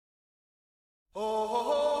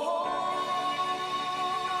Welcome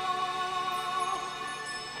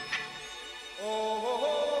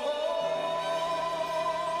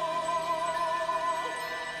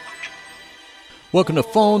to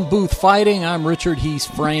Phone Booth Fighting. I'm Richard. He's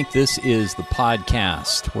Frank. This is the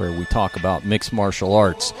podcast where we talk about mixed martial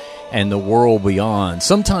arts and the world beyond.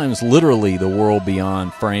 Sometimes literally the world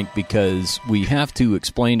beyond, Frank, because we have to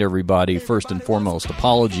explain to everybody, first and foremost,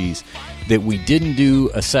 apologies that we didn't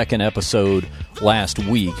do a second episode last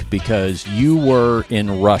week because you were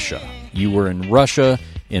in Russia. You were in Russia,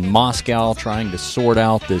 in Moscow, trying to sort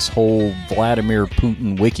out this whole Vladimir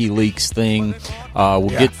Putin WikiLeaks thing. We'll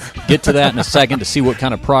get to that in a second to see what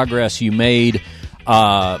kind of progress you made.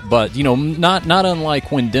 But, you know, not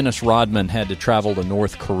unlike when Dennis Rodman had to travel to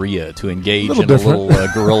North Korea to engage in a little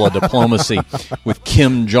guerrilla diplomacy with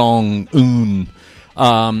Kim Jong-un.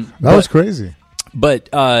 That was crazy. But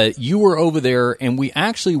you were over there, and we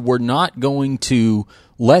actually were not going to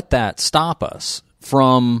let that stop us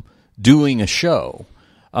from doing a show.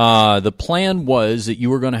 The plan was that you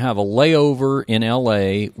were going to have a layover in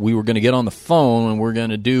L.A. We were going to get on the phone and we're going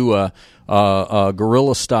to do a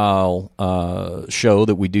guerrilla-style show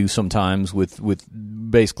that we do sometimes with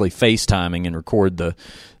basically FaceTiming and record the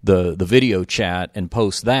video chat and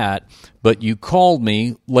post that. But you called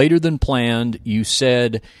me later than planned. You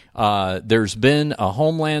said there's been a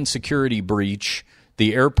Homeland Security breach.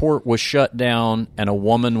 The airport was shut down, and a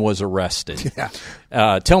woman was arrested.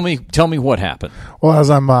 Yeah. Tell me what happened. Well, as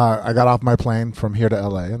I got off my plane from here to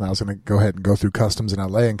L.A., and I was going to go ahead and go through customs in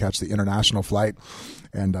L.A. and catch the international flight.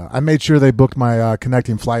 And I made sure they booked my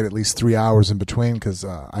connecting flight at least 3 hours in between because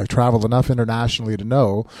I traveled enough internationally to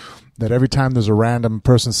know that every time there's a random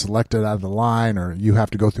person selected out of the line or you have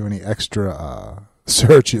to go through any extra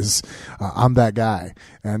searches, I'm that guy.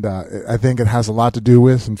 And I think it has a lot to do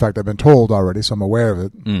with, in fact, I've been told already, so I'm aware of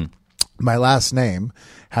it, my last name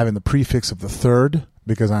having the prefix of the third,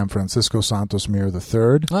 because I'm Francisco Santos Mir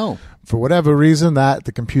III. Oh. For whatever reason, that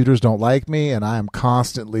the computers don't like me, and I am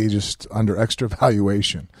constantly just under extra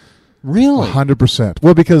valuation. Really? 100%.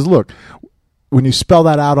 Well, because, look, when you spell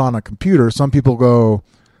that out on a computer, some people go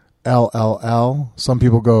LLL. Some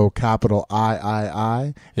people go capital III.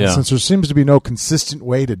 Yeah. And since there seems to be no consistent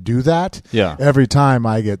way to do that, every time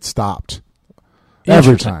I get stopped.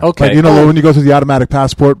 Every time. Okay. Like, you know, when you go through the automatic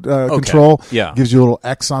passport control, yeah, gives you a little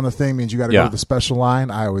X on the thing, means you got to go to the special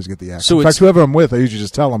line. I always get the X. So in fact, whoever I'm with, I usually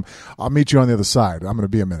just tell them, I'll meet you on the other side. I'm going to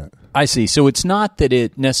be a minute. I see. So it's not that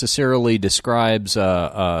it necessarily describes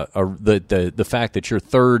the fact that you're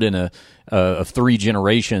third in of three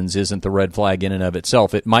generations isn't the red flag in and of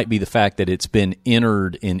itself. It might be the fact that it's been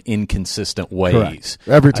entered in inconsistent ways. Correct.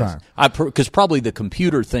 Every time. Because probably the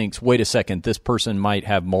computer thinks, wait a second, this person might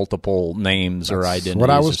have multiple names or identities. What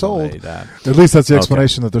I was told. Like that. At least that's the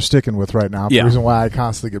explanation that they're sticking with right now. Yeah. The reason why I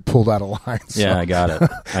constantly get pulled out of line. So. Yeah, I got it.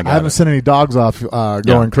 I haven't sent any dogs off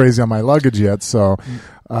going crazy on my luggage yet, so...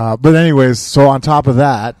 but anyways, so on top of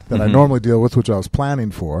that I normally deal with, which I was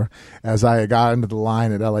planning for, as I got into the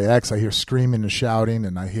line at LAX, I hear screaming and shouting,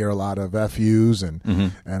 and I hear a lot of FUs,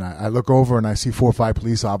 and I look over and I see 4 or 5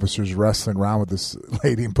 police officers wrestling around with this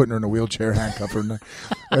lady and putting her in a wheelchair, handcuff her,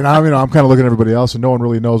 and I'm kind of looking at everybody else, and no one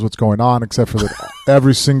really knows what's going on except for that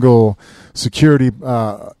every single security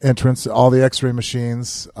entrance, all the X-ray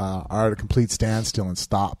machines are at a complete standstill and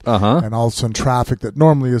stop, and all of a sudden traffic that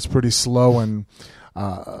normally is pretty slow and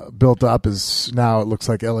built up is now, it looks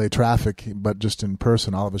like LA traffic, but just in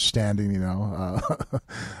person, all of us standing, in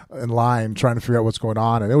line trying to figure out what's going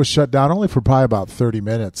on. And it was shut down only for probably about 30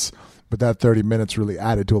 minutes. But that 30 minutes really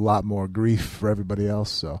added to a lot more grief for everybody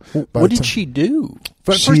else. So, what did she do?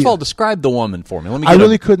 First of all, describe the woman for me. I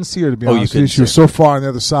really couldn't see her, to be honest with you. She was so far on the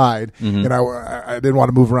other side, and I didn't want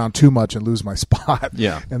to move around too much and lose my spot.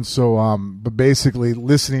 Yeah. And so, but basically,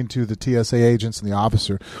 listening to the TSA agents and the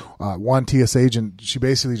officer, one TSA agent, she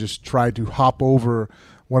basically just tried to hop over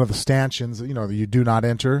one of the stanchions, that you do not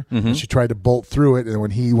enter. And she tried to bolt through it, and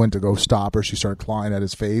when he went to go stop her, she started clawing at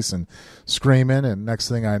his face and screaming. And next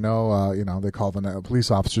thing I know, they called the police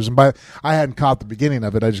officers. And I hadn't caught the beginning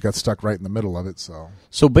of it; I just got stuck right in the middle of it. So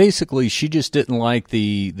basically, she just didn't like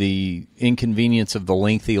the inconvenience of the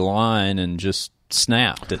lengthy line and just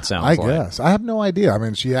snapped, it sounds like. I guess. I have no idea. I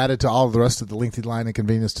mean, she added to all the rest of the lengthy line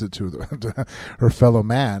inconvenience to her fellow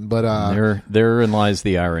man. But therein lies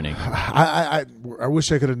the irony. I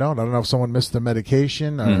wish I could have known. I don't know if someone missed the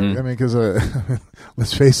medication. Or, I mean, because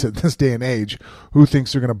let's face it, this day and age, who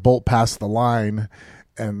thinks they're going to bolt past the line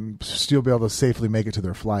and still be able to safely make it to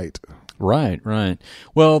their flight? Right.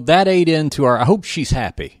 Well, that ate into our... I hope she's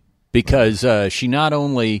happy. because she not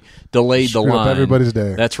only delayed the line, up everybody's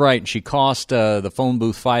day. That's right, and she cost the phone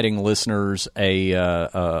booth fighting listeners a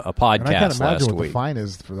podcast and I can't imagine last what week. the fine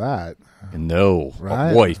is for that. No,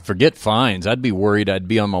 right? Oh, boy, forget fines. I'd be worried. I'd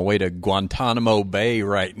be on my way to Guantanamo Bay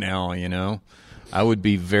right now. I would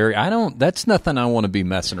be very. That's nothing I want to be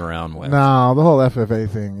messing around with. No, the whole FFA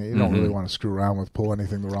thing, you don't really want to screw around with, pull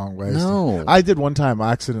anything the wrong way. No. I did one time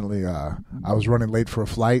accidentally. I was running late for a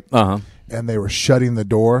flight, and they were shutting the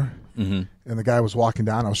door. And the guy was walking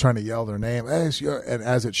down. I was trying to yell their name, and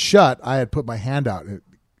as it shut, I had put my hand out and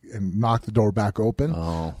knocked the door back open.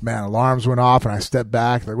 Oh. Man, alarms went off, and I stepped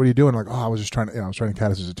back. Like, what are you doing? Like, I was just trying to, I was trying to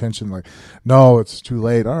catch his attention. Like, no, it's too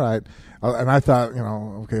late. All right. And I thought,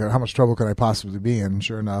 okay, how much trouble could I possibly be in?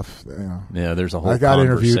 Sure enough, Yeah, there's a whole I got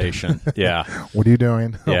conversation. Yeah. What are you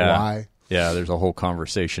doing? Yeah. Why? Yeah, there's a whole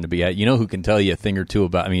conversation to be had. You know who can tell you a thing or two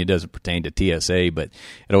about, it doesn't pertain to TSA, but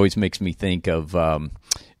it always makes me think of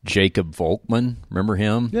Jacob Volkman. Remember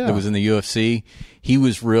him? Yeah. That was in the UFC. He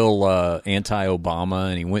was real anti-Obama,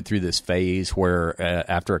 and he went through this phase where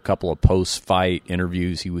after a couple of post-fight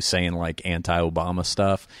interviews, he was saying like anti-Obama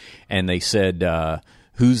stuff, and they said,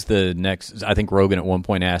 who's the next? I think Rogan at one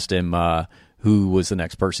point asked him who was the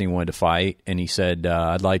next person he wanted to fight, and he said,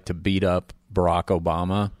 I'd like to beat up Barack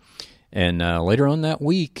Obama. And later on that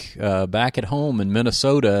week, back at home in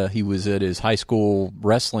Minnesota, he was at his high school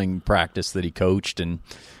wrestling practice that he coached, and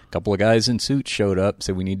a couple of guys in suits showed up and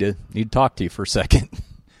said, "We need to talk to you for a second."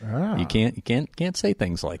 Ah. You can't say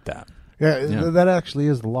things like that. Yeah, that actually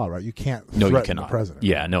is the law, right? You can't threaten the president.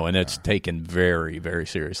 Yeah, no, and it's taken very, very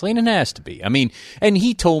seriously, and it has to be. And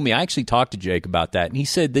he told me, I actually talked to Jake about that, and he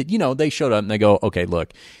said that, they showed up and they go, okay,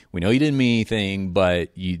 look, we know you didn't mean anything, but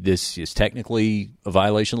this is technically a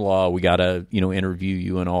violation of the law. We got to, interview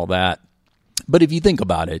you and all that. But if you think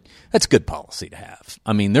about it, that's good policy to have.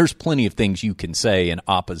 There's plenty of things you can say in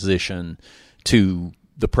opposition to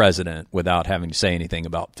the president without having to say anything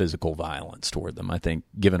about physical violence toward them. I think,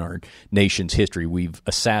 given our nation's history, we've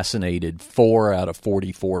assassinated 4 out of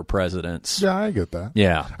 44 presidents. Yeah, I get that.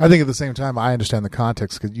 Yeah. I think at the same time, I understand the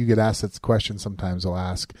context, because you get asked that question sometimes. They'll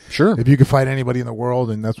ask, sure, if you could fight anybody in the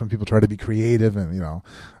world, and that's when people try to be creative, and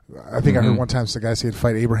I think I heard one time the guy say he'd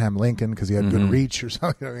fight Abraham Lincoln because he had good reach or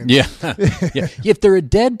something. Yeah. Yeah. If they're a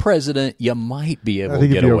dead president, you might be able to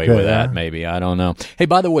get away with that, maybe. I don't know. Hey,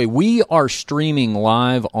 by the way, we are streaming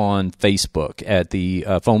live on Facebook at the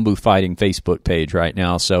Phone Booth Fighting Facebook page right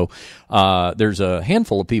now. So there's a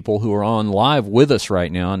handful of people who are on live with us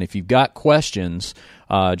right now, and if you've got questions,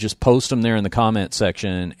 just post them there in the comment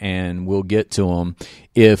section, and we'll get to them.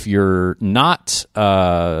 If you're not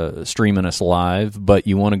streaming us live, but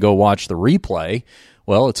you want to go watch the replay,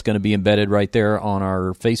 well, it's going to be embedded right there on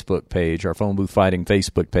our Facebook page, our Phone Booth Fighting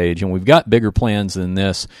Facebook page, and we've got bigger plans than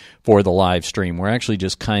this for the live stream. We're actually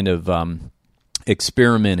just kind of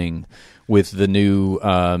experimenting with the new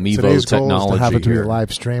Mevo Today's technology. Goal is to have it to here. Your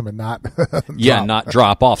live stream and not not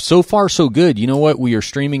drop off. So far, so good. You know what? We are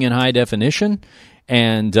streaming in high definition,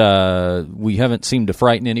 and we haven't seemed to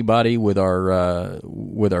frighten anybody with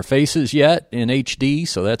our faces yet in HD,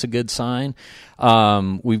 so that's a good sign.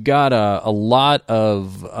 We've got a lot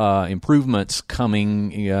of improvements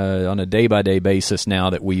coming on a day-by-day basis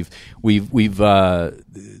now that we've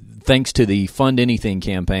thanks to the Fund Anything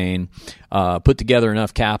campaign, put together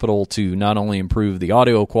enough capital to not only improve the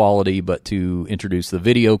audio quality, but to introduce the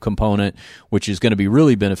video component, which is going to be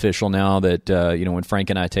really beneficial now that, when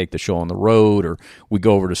Frank and I take the show on the road, or we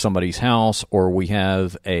go over to somebody's house, or we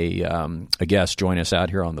have a guest join us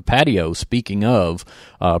out here on the patio. Speaking of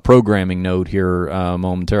programming note here,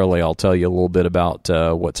 momentarily, I'll tell you a little bit about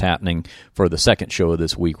what's happening for the second show of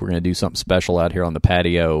this week. We're going to do something special out here on the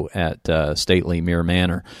patio at Stately Mere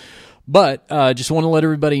Manor. But just want to let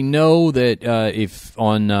everybody know that if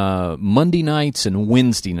on Monday nights and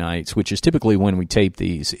Wednesday nights, which is typically when we tape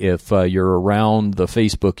these, if you're around the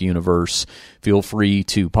Facebook universe, feel free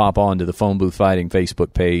to pop onto the Phone Booth Fighting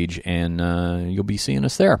Facebook page, and you'll be seeing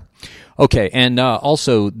us there. Okay, and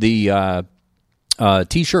also the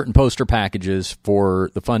T-shirt and poster packages for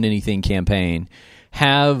the Fund Anything campaign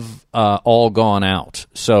have all gone out.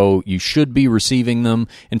 So you should be receiving them.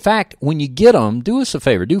 In fact, when you get them, do us a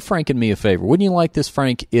favor. Do Frank and me a favor. Wouldn't you like this,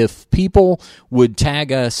 Frank, if people would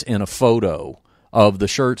tag us in a photo of the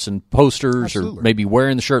shirts and posters? Absolutely. Or maybe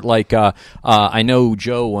wearing the shirt? Like I know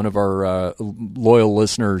Joe, one of our loyal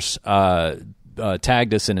listeners,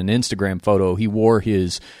 tagged us in an Instagram photo. He wore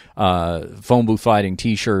his Phone Booth Fighting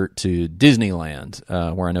T-shirt to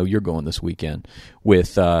Disneyland, where I know you're going this weekend,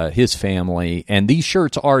 with his family. And these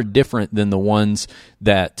shirts are different than the ones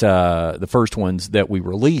that the first ones that we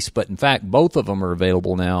released. But in fact, both of them are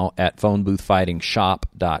available now at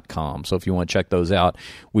phoneboothfightingshop.com. So if you want to check those out,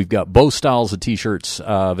 we've got both styles of T-shirts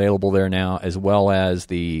available there now, as well as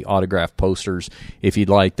the autographed posters if you'd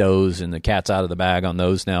like those. And the cat's out of the bag on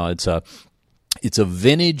those now. It's a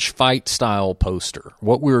vintage fight style poster.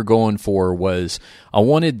 What we were going for was, I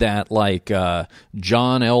wanted that like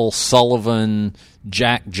John L. Sullivan,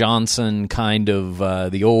 Jack Johnson kind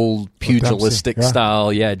of the old pugilistic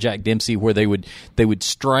style. Yeah, Jack Dempsey, where they would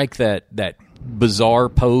strike that bizarre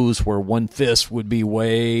pose where one fist would be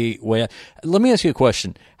way. Let me ask you a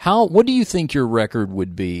question. What do you think your record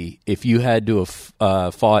would be if you had to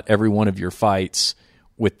have fought every one of your fights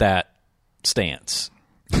with that stance?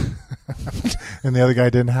 And the other guy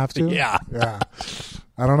didn't have to? Yeah.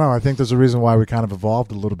 I don't know. I think there's a reason why we kind of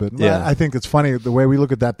evolved a little bit. Yeah. I think it's funny, the way we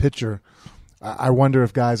look at that picture. I wonder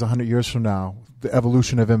if guys 100 years from now, the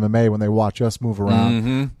evolution of MMA, when they watch us move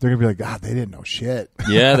around, they're going to be like, God, they didn't know shit.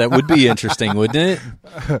 Yeah, that would be interesting, wouldn't it?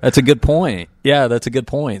 That's a good point. Yeah, that's a good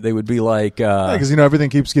point. They would be like... Because, everything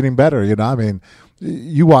keeps getting better, I mean...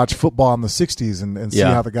 You watch football in the 60s and see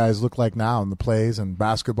how the guys look like now in the plays, and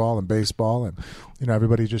basketball and baseball, and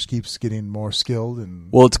everybody just keeps getting more skilled. And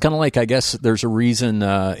well, it's kind of like, I guess there's a reason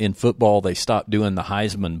in football they stopped doing the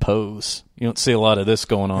Heisman pose. You don't see a lot of this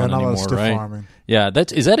going on anymore, right? Farming. Yeah,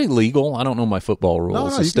 is that illegal? I don't know my football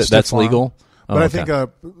rules. No, that's legal. But I think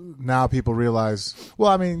now people realize.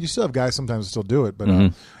 Well, I mean, you still have guys sometimes still do it, but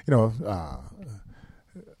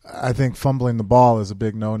I think fumbling the ball is a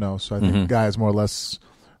big no-no. So I think guys more or less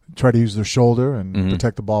try to use their shoulder and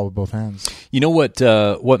protect the ball with both hands. You know what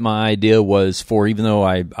my idea was for, even though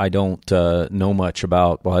I don't know much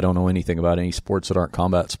about, I don't know anything about any sports that aren't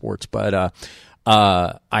combat sports, but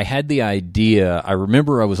I had the idea. I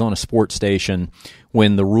remember I was on a sports station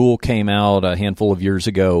when the rule came out a handful of years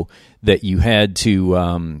ago that you had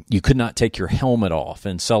to you could not take your helmet off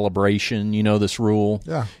in celebration. You know this rule?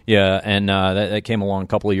 Yeah. And that came along a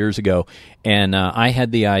couple of years ago. And I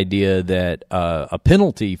had the idea that a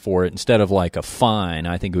penalty for it, instead of like a fine,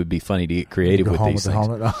 I think it would be funny to get creative with these things.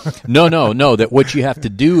 No. That what you have to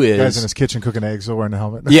do is... Guys in his kitchen cooking eggs while wearing a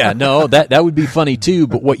helmet. Yeah, no, that would be funny too.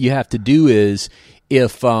 But what you have to do is,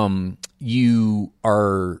 if you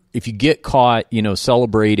get caught,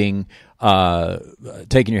 celebrating,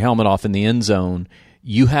 taking your helmet off in the end zone,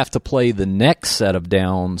 you have to play the next set of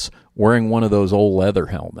downs wearing one of those old leather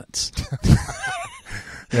helmets.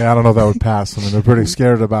 Yeah, I don't know if that would pass. I mean, they're pretty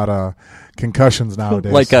scared about concussions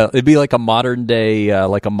nowadays. It'd be like a modern day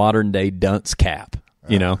dunce cap,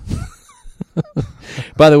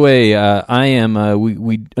 By the way, I am.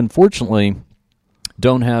 We unfortunately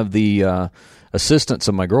don't have the assistance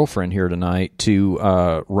of my girlfriend here tonight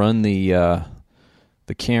to run the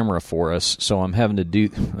camera for us, so I'm having to do.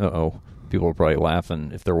 People are probably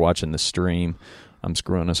laughing if they're watching the stream. I'm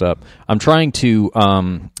screwing us up. I'm trying to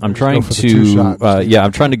go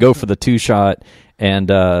for the two shot and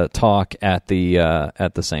talk at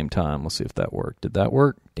the same time. Let's see if that worked. Did that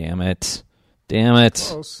work? Damn it.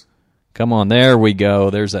 Close. Come on, there we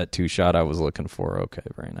go. There's that two shot I was looking for. Okay,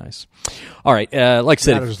 very nice. All right, like I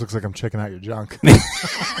said, it just looks like I'm checking out your junk.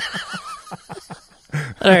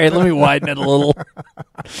 All right, let me widen it a little.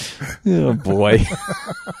 Oh boy.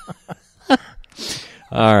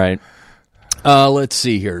 All right. Let's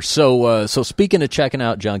see here. So speaking of checking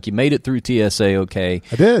out junk, you made it through TSA okay.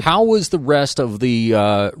 I did. How was the rest of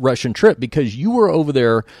the Russian trip? Because you were over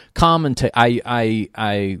there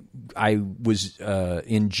commentating. I was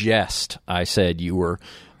in jest. I said you were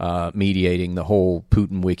mediating the whole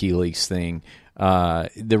Putin WikiLeaks thing.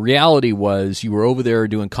 The reality was you were over there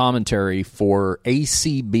doing commentary for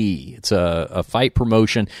ACB. It's a fight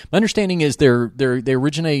promotion. My understanding is they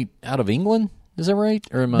originate out of England. Is that right?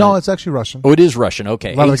 Or no, it's actually Russian. Oh, it is Russian.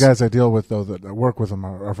 Okay. A lot of the guys I deal with, though, that work with them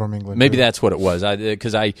are from England. Maybe that's what it was.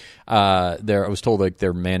 Because I was told like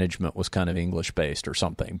their management was kind of English based or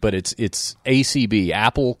something. But it's ACB,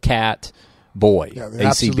 Apple Cat Boy,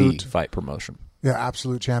 ACB fight promotion. Yeah,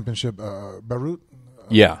 Absolute Championship, Beirut.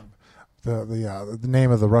 Yeah. The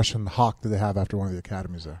name of the Russian hawk that they have after one of the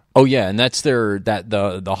academies there. Oh yeah, and that's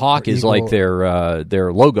the hawk is eagle. Like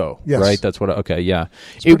their logo, yes. Right? That's what. Okay, yeah,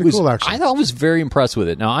 it was cool. Actually, I thought I was very impressed with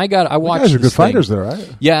it. Now I watched. You guys are good thing. fighters there,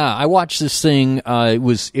 right? Yeah, I watched this thing. It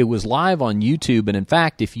was live on YouTube, and in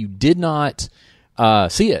fact, if you did not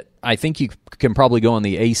see it, I think you can probably go on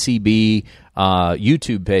the ACB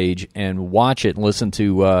YouTube page and watch it and listen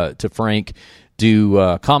to Frank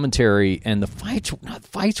do commentary, and the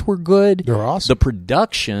fights were good. They were awesome. The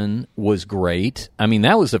production was great. I mean,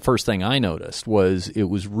 that was the first thing I noticed. Was it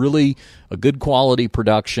was really a good quality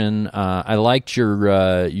production. I liked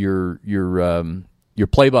your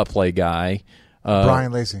play-by-play guy,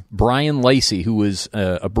 Brian Lacey. Brian Lacey, who was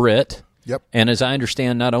a Brit. Yep. And as I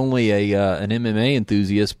understand, not only an MMA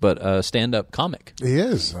enthusiast, but a stand-up comic. He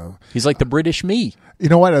is. He's like the British me. You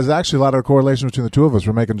know what? There's actually a lot of correlation between the two of us.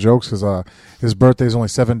 We're making jokes because his birthday is only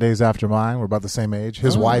 7 days after mine. We're about the same age.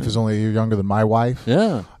 His wife is only a year younger than my wife.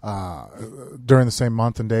 Yeah. During the same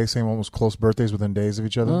month and day, same almost close birthdays within days of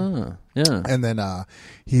each other. Yeah. And then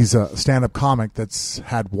he's a stand-up comic that's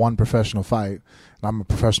had one professional fight. And I'm a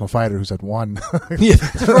professional fighter who's had one. Yeah,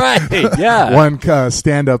 right. Yeah. One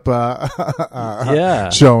stand-up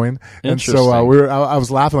showing. And so I was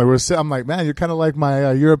laughing. I'm like, man, you're kind of like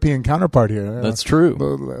my European counterpart here. That's true.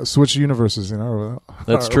 Switch universes,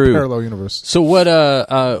 That's true. Parallel universe. So what?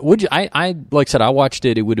 Would you? I like I said, I watched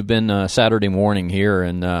it. It would have been Saturday morning here,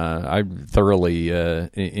 and I thoroughly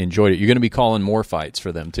enjoyed it. You're going to be calling more fights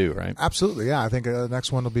for them too, right? Absolutely. Yeah, I think the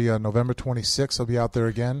next one will be November 26th. I'll be out there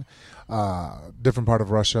again, different part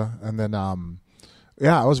of Russia, and then.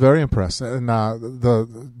 I was very impressed, and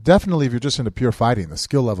definitely if you're just into pure fighting, the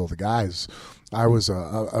skill level of the guys, I was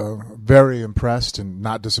very impressed and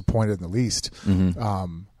not disappointed in the least.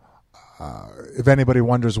 Mm-hmm. If anybody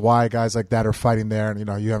wonders why guys like that are fighting there, and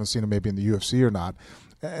you haven't seen them maybe in the UFC or not,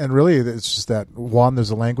 and really it's just that one, there's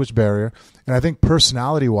a language barrier, and I think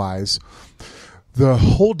personality-wise, the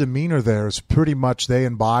whole demeanor there is pretty much they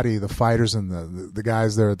embody the fighters and the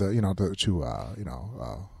guys there,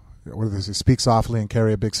 what do they say? Speak softly and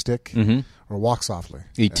carry a big stick, or walk softly.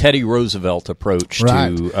 The Teddy Roosevelt approach to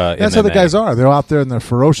That's MMA. how the guys are. They're out there and they're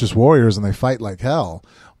ferocious warriors and they fight like hell.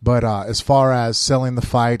 But as far as selling the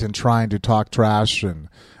fight and trying to talk trash and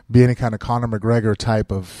be any kind of Conor McGregor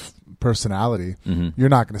type of personality, you're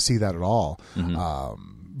not going to see that at all.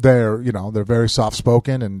 They're very soft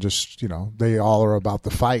spoken and just they all are about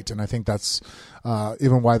the fight, and I think that's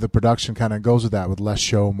even why the production kind of goes with that, with less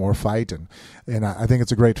show, more fight, and I think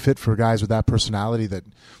it's a great fit for guys with that personality that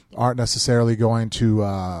aren't necessarily going to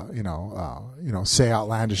say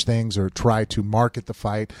outlandish things or try to market the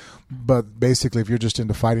fight, but basically if you're just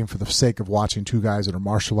into fighting for the sake of watching two guys that are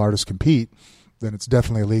martial artists compete, then it's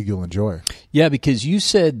definitely a league you'll enjoy. Yeah, because you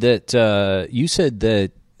said that I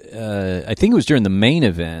think it was during the main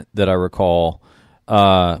event that I recall,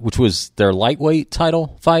 which was their lightweight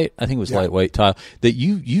title fight. I think it was lightweight title. That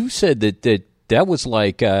you said that was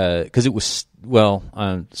like because it was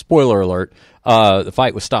spoiler alert. The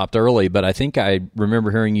fight was stopped early, but I think I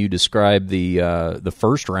remember hearing you describe the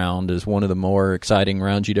first round as one of the more exciting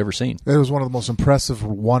rounds you'd ever seen. It was one of the most impressive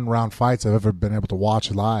one-round fights I've ever been able to watch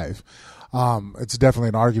live. It's definitely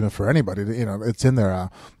an argument for anybody. It's in there.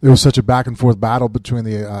 It was such a back and forth battle between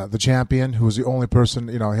the champion, who was the only person.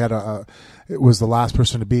 It was the last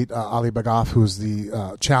person to beat Ali Bagaf, who was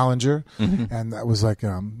the challenger, and that was like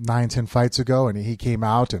 9-10 fights ago. And he came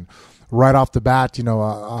out and right off the bat,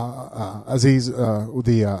 Aziz,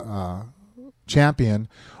 the champion,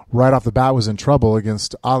 right off the bat was in trouble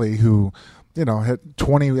against Ali, who had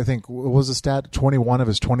 20. I think what was the stat? 21 of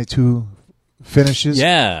his 22. Finishes,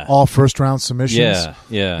 all first round submissions,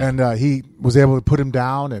 and he was able to put him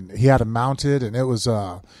down, and he had him mounted, and it was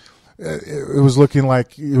looking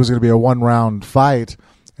like it was going to be a 1-round fight,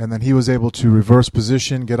 and then he was able to reverse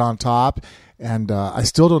position, get on top, and I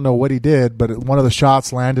still don't know what he did, but one of the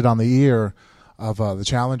shots landed on the ear of the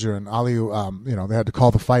challenger, and Ali, they had to call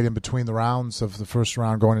the fight in between the rounds of the first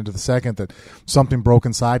round going into the second, that something broke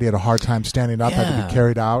inside. He had a hard time standing up, had to be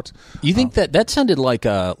carried out. You think that sounded like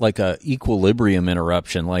a equilibrium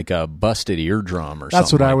interruption, like a busted eardrum or something?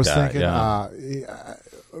 That's what I was that. thinking. Yeah.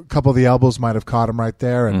 A couple of the elbows might have caught him right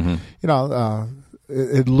there, and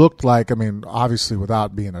it looked like, obviously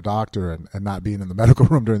without being a doctor and not being in the medical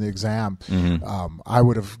room during the exam, I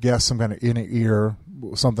would have guessed some kind of inner ear,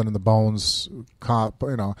 something in the bones,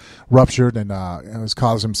 ruptured, and it was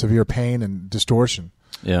causing him severe pain and distortion.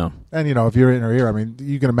 Yeah. And, if you're in her ear,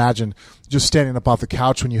 you can imagine just standing up off the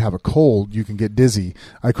couch when you have a cold, you can get dizzy.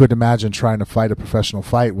 I couldn't imagine trying to fight a professional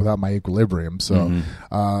fight without my equilibrium. So,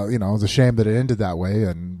 it was a shame that it ended that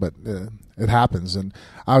way, but it happens. And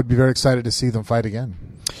I would be very excited to see them fight again.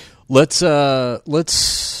 Let's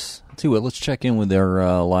check in with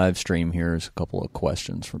their live stream here. There's a couple of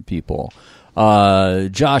questions from people.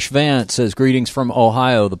 Josh Vance says, greetings from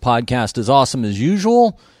Ohio. The podcast is awesome as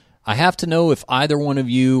usual. I have to know if either one of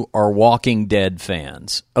you are Walking Dead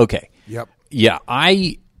fans. Okay. Yep. Yeah,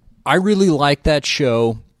 I really like that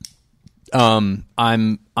show.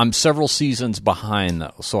 I'm several seasons behind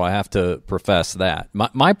though, so I have to profess that.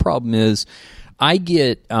 My problem is I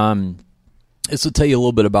get this will tell you a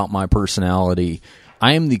little bit about my personality.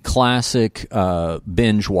 I am the classic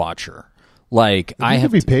binge watcher. Like I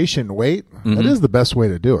have to be patient and wait. Mm-hmm. That is the best way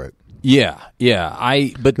to do it. Yeah.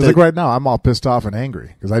 But like right now, I'm all pissed off and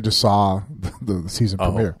angry because I just saw the season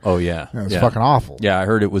premiere. Oh yeah, it's fucking awful. Yeah, I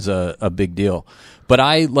heard it was a big deal. But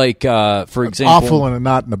I like, for example, awful and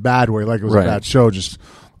not in a bad way. Like it was a bad show. Just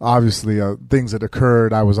obviously things that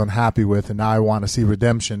occurred I was unhappy with, and now I want to see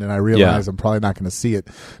redemption. And I realize I'm probably not going to see it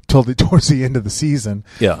towards the end of the season.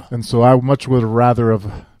 Yeah, and so I much would rather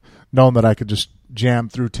have known that I could just jam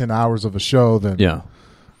through 10 hours of a show than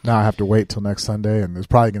now I have to wait till next Sunday, and there's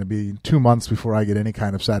probably going to be 2 months before I get any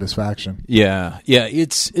kind of satisfaction. Yeah.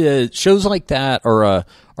 It's shows like that are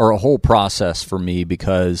a whole process for me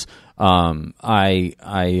because I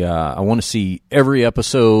want to see every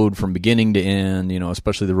episode from beginning to end.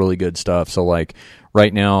 Especially the really good stuff. So like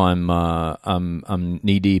right now, I'm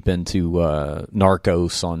knee deep into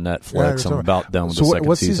Narcos on Netflix. I'm about done with the second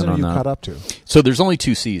what season are on you that. caught up to? So there's only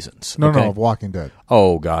 2 seasons. No, of Walking Dead.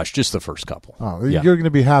 Oh gosh, just the first couple. Oh, you're going to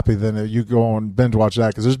be happy then that you go and binge watch that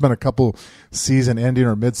because there's been a couple season ending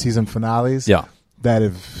or mid-season finales. Yeah. That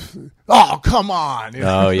have, oh, come on.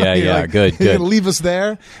 Oh, yeah, like, good. You're going to leave us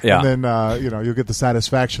there? Yeah. And then, you'll get the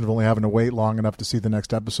satisfaction of only having to wait long enough to see the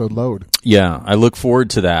next episode load. Yeah, I look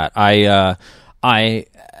forward to that. I've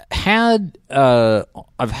had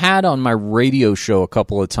on my radio show a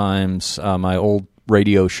couple of times, my old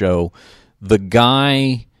radio show, the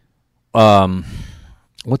guy,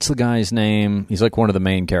 what's the guy's name? He's like one of the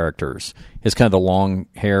main characters. He's kind of the long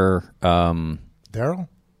hair. Daryl?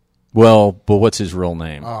 Well, but what's his real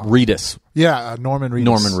name? Reedus. Yeah, Norman Reedus.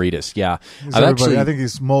 Norman Reedus, yeah. I think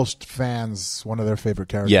he's most fans, one of their favorite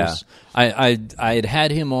characters. Yeah. I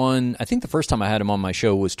had him on, I think the first time I had him on my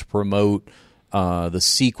show was to promote the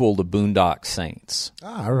sequel to Boondock Saints.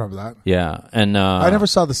 I remember that. Yeah. And I never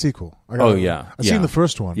saw the sequel. I've seen the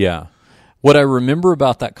first one. Yeah. What I remember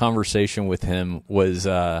about that conversation with him was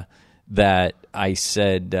that I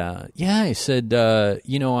said, I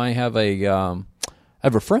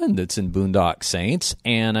have a friend that's in Boondock Saints,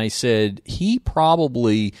 and I said he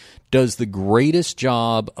probably does the greatest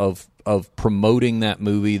job of promoting that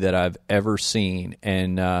movie that I've ever seen.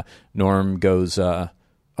 And Norm goes,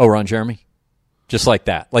 Ron Jeremy? Just like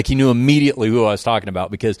that. Like he knew immediately who I was talking about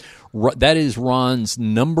because that is Ron's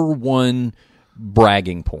number one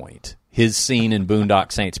bragging point. His scene in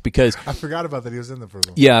Boondock Saints, because I forgot about that. He was in the first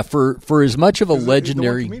one. Yeah, for as much of a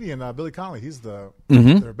legendary the comedian, Billy Connolly. He's the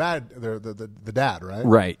the dad, right?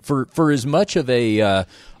 Right. For as much of a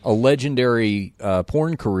legendary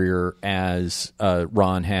porn career as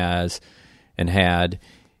Ron has and had,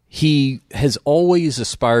 he has always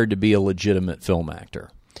aspired to be a legitimate film actor.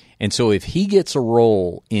 And so if he gets a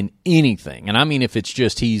role in anything, and I mean if it's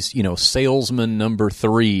just he's, salesman number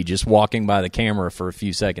 3 just walking by the camera for a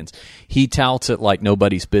few seconds, he touts it like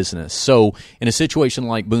nobody's business. So in a situation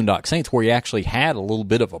like Boondock Saints where he actually had a little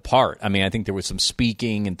bit of a part, I mean I think there was some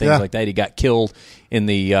speaking and things like that. He got killed in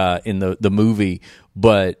the movie,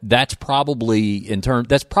 but that's probably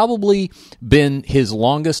been his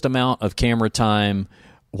longest amount of camera time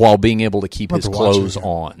while being able to keep his clothes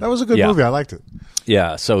on. That was a good movie. I liked it.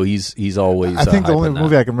 Yeah, so he's always. I think the only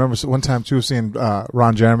movie I can remember one time too seeing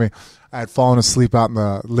Ron Jeremy. I had fallen asleep out in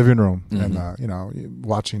the living room and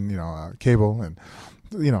watching cable, and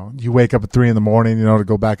you wake up at 3 a.m. to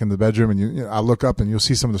go back in the bedroom, and I look up and you'll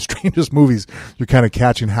see some of the strangest movies you're kind of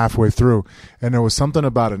catching halfway through, and there was something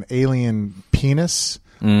about an alien penis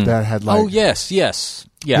that had like. Oh yes.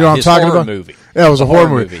 Yeah, you know what I'm talking about? Movie. Yeah, it was a horror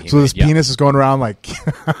movie. So this penis is going around like.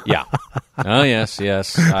 Yeah. Oh yes.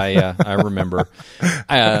 I remember.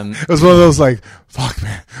 It was one of those like, fuck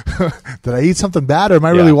man, did I eat something bad or am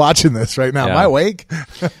I really watching this right now? Am I awake?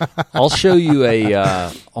 I'll show you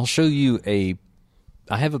a.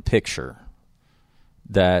 I have a picture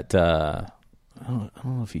that I don't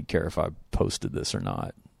know if you'd care if I posted this or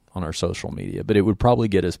not on our social media, but it would probably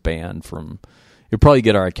get us banned from. It'd probably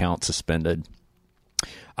get our account suspended.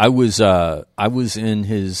 I was in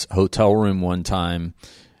his hotel room one time.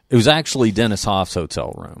 It was actually Dennis Hoff's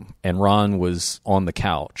hotel room, and Ron was on the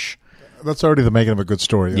couch. That's already the making of a good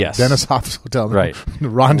story. Yes. Dennis Hoff's hotel room. Right.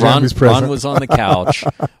 Ron Jeremy's present. Ron was on the couch,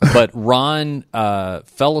 but Ron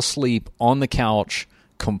fell asleep on the couch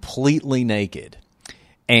completely naked.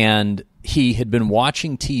 And he had been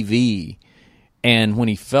watching TV, and when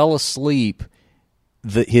he fell asleep,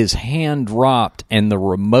 his hand dropped and the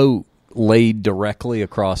remote laid directly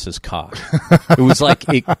across his cock. It was like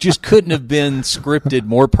it just couldn't have been scripted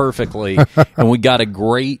more perfectly, and we got a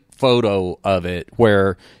great photo of it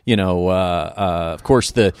where, of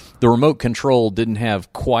course, the remote control didn't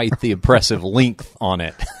have quite the impressive length on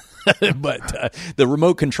it. But the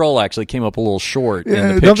remote control actually came up a little short in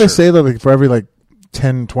the picture. Don't they say that like, for every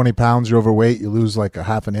 10, 20 pounds you're overweight, you lose like a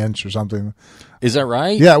half an inch or something? Is that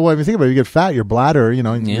right? Yeah, well, if you think about it, you get fat, your bladder,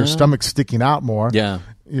 your stomach's sticking out more. Yeah.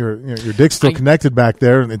 Your dick's still connected back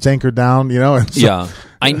there, and it's anchored down, And so, yeah.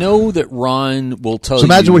 I know that Ron will tell you. So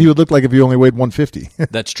imagine what he would look like if he only weighed 150.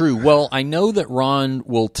 That's true. Well, I know that Ron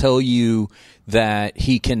will tell you that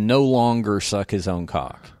he can no longer suck his own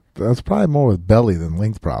cock. That's probably more with belly than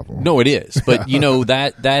length problem. No, it is. But,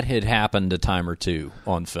 that had happened a time or two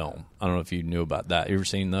on film. I don't know if you knew about that. You ever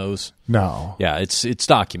seen those? No. Yeah, it's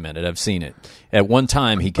documented. I've seen it. At one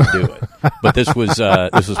time, he could do it. But this was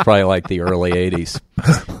probably like the early 80s.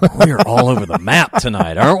 We are all over the map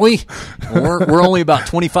tonight, aren't we? We're only about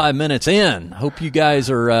 25 minutes in. Hope you guys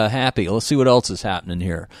are happy. Let's see what else is happening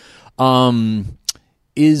here.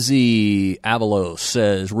 Izzy Avalos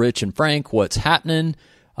says, Rich and Frank, what's happening?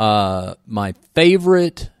 My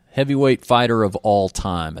favorite heavyweight fighter of all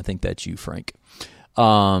time. I think that's you, Frank.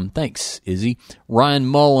 Thanks, Izzy. Ryan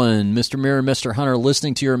Mullen, Mr. Mirror, Mr. Hunter,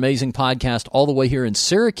 listening to your amazing podcast all the way here in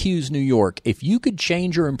Syracuse, New York. If you could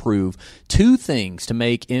change or improve 2 things to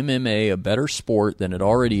make MMA a better sport than it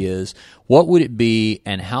already is, what would it be,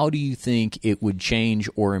 and how do you think it would change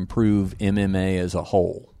or improve MMA as a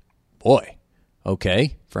whole? Boy.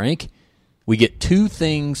 Okay, Frank. We get 2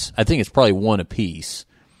 things, I think it's probably 1 apiece,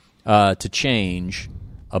 to change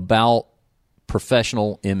about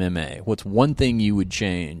professional MMA. What's one thing you would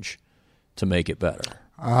change to make it better?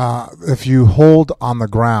 If you hold on the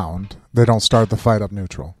ground, they don't start the fight up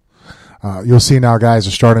neutral. You'll see now guys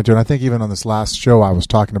are starting to, and I think even on this last show I was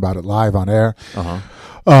talking about it live on air.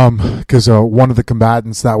 Because one of the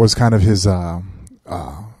combatants, that was kind of his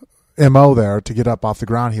MO there, to get up off the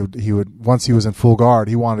ground. He would once he was in full guard,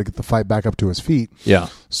 he wanted to get the fight back up to his feet. Yeah.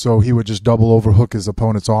 So he would just double overhook his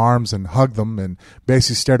opponent's arms and hug them, and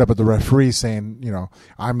basically stared up at the referee saying,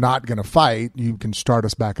 I'm not going to fight. You can start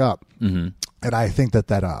us back up. Mm-hmm. And I think that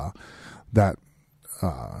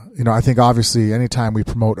I think obviously anytime we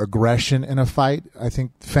promote aggression in a fight, I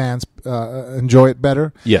think fans enjoy it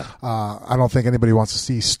better. Yeah. I don't think anybody wants to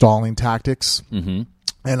see stalling tactics. Mm-hmm.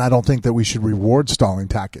 And I don't think that we should reward stalling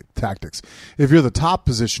tactics. If you're the top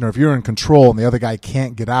position, or if you're in control and the other guy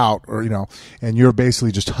can't get out, or, and you're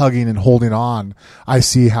basically just hugging and holding on, I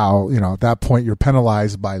see how, at that point you're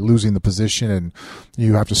penalized by losing the position and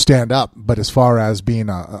you have to stand up. But as far as being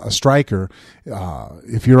a striker,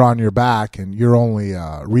 if you're on your back and your only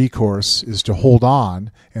recourse is to hold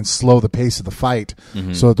on and slow the pace of the fight,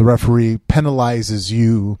 mm-hmm. so that the referee penalizes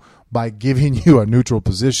you by giving you a neutral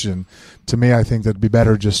position, to me, I think that'd be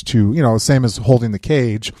better just to, same as holding the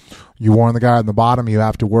cage. You warn the guy on the bottom, you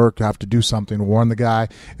have to work, you have to do something, warn the guy.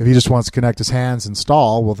 If he just wants to connect his hands and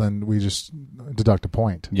stall, well, then we just deduct a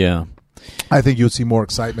point. Yeah. I think you'd see more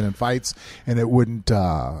excitement in fights, and it wouldn't,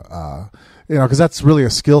 because that's really a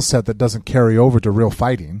skill set that doesn't carry over to real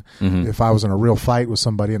fighting. Mm-hmm. If I was in a real fight with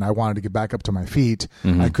somebody and I wanted to get back up to my feet,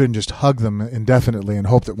 mm-hmm. I couldn't just hug them indefinitely and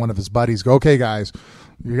hope that one of his buddies go, okay, guys,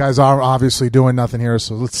 you guys are obviously doing nothing here,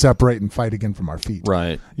 so let's separate and fight again from our feet.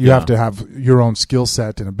 Right. You have to have your own skill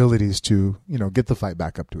set and abilities to, get the fight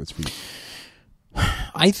back up to its feet.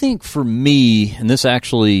 I think for me, and this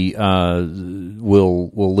actually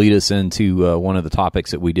will lead us into one of the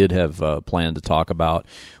topics that we did have planned to talk about,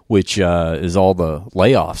 which is all the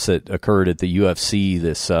layoffs that occurred at the UFC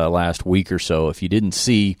this last week or so. If you didn't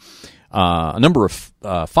see, a number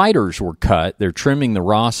of fighters were cut. They're trimming the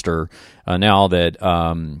roster now that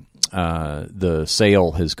the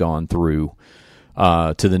sale has gone through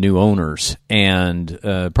to the new owners. And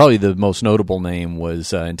probably the most notable name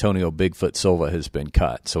was Antonio Bigfoot Silva has been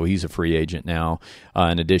cut. So he's a free agent now,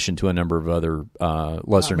 in addition to a number of other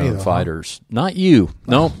lesser-known fighters. Not you.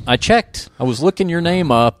 No, I checked. I was looking your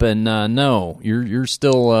name up, and no, you're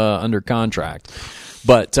still under contract.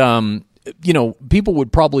 But people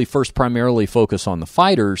would probably first primarily focus on the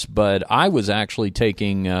fighters, but I was actually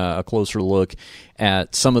taking a closer look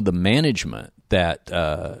at some of the management that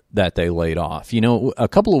they laid off. A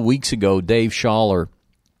couple of weeks ago, Dave Schaller,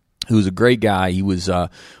 who was a great guy, he was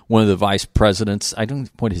one of the vice presidents. I don't know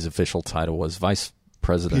what his official title was, vice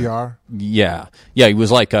president. PR? Yeah. He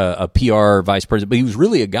was like a PR vice president, but he was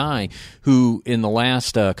really a guy who in the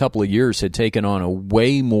last couple of years had taken on a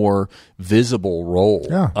way more visible role.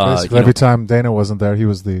 Yeah, basically every time Dana wasn't there, he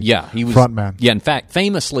was the front man. Yeah, in fact,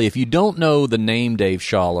 famously, if you don't know the name Dave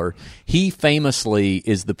Schaller, he famously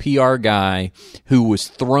is the PR guy who was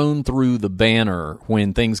thrown through the banner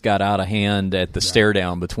when things got out of hand at the stare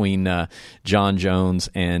down between John Jones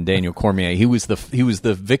and Daniel Cormier. He was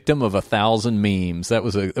the victim of 1,000 memes. That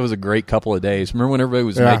was a great couple of days. Remember when everybody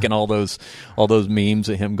was making all those memes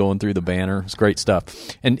of him going through the banner? It's great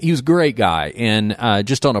stuff. And he was a great guy. And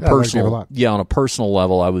just on a personal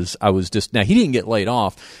level, I was just, now he didn't get laid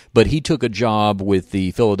off, but he took a job with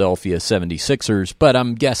the Philadelphia 76ers. But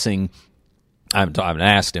I'm guessing, I haven't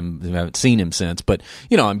asked him, I haven't seen him since, but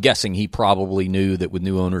I'm guessing he probably knew that with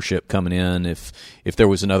new ownership coming in, if there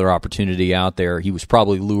was another opportunity out there, he was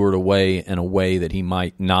probably lured away in a way that he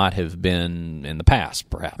might not have been in the past,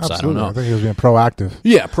 perhaps. Absolutely. I don't know. I think he was being proactive.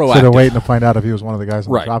 Yeah, proactive. Instead of waiting to find out if he was one of the guys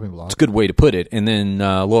on the chopping block. It's a good way to put it. And then,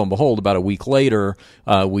 lo and behold, about a week later,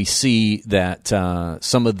 we see that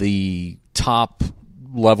some of the top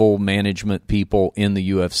level management people in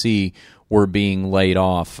the UFC were being laid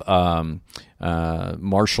off.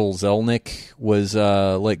 Marshall Zelnick was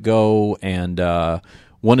let go, and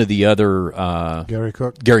one of the other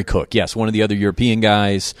Gary Cook, yes, one of the other European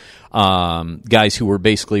guys who were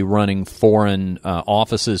basically running foreign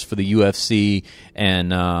offices for the UFC,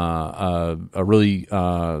 and a really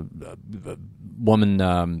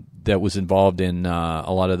woman that was involved in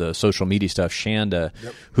a lot of the social media stuff, Shanda,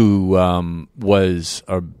 who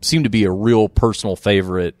seemed to be a real personal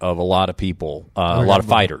favorite of a lot of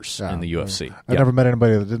fighters in the UFC. I never met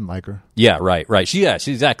anybody that didn't like her. Yeah, right.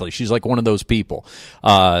 Exactly. She's like one of those people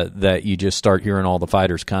that you just start hearing all the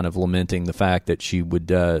fighters kind of lamenting the fact that she would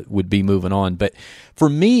be moving on. But for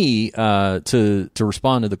me, to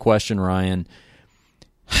respond to the question, Ryan,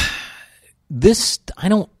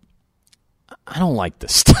 I don't like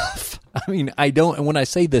this stuff. I mean, I don't. And when I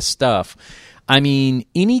say this stuff, I mean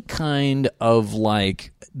any kind of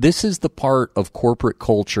this is the part of corporate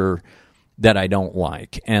culture that I don't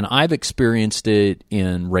like. And I've experienced it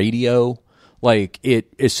in radio.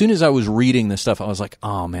 As soon as I was reading this stuff, I was like,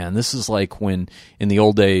 oh man, this is like when in the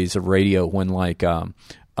old days of radio, when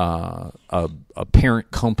a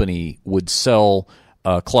parent company would sell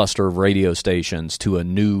a cluster of radio stations to a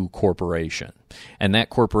new corporation. And that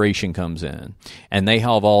corporation comes in, and they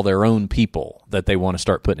have all their own people that they want to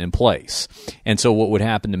start putting in place. And so what would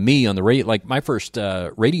happen to me on the radio, like my first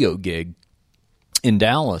radio gig in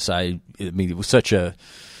Dallas, it was such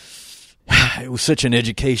an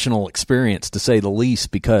educational experience, to say the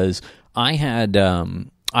least, because I had a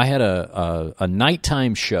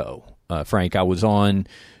nighttime show, Frank. I was on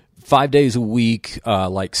 5 days a week,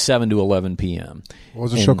 7 to 11 p.m. What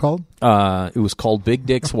was the show called? It was called Big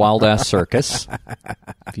Dick's Wild Ass Circus.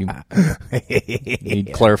 If you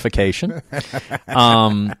need clarification.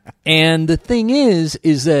 And the thing is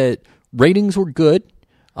that ratings were good.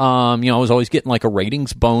 I was always getting like a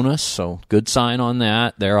ratings bonus, so good sign on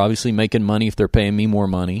that. They're obviously making money if they're paying me more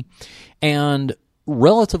money. And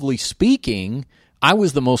relatively speaking, I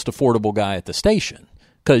was the most affordable guy at the station.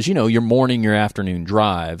 Because, your morning, your afternoon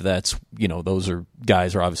drive, those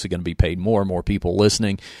guys are obviously going to be paid more people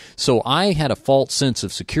listening. So I had a false sense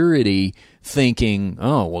of security thinking,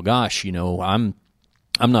 oh, well, gosh, I'm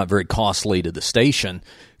not very costly to the station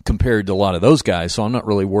compared to a lot of those guys, so I'm not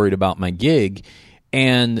really worried about my gig.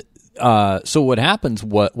 And so what happened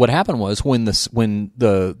was when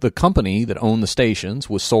the company that owned the stations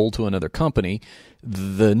was sold to another company,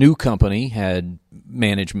 the new company had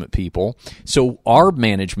management people. So our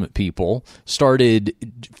management people started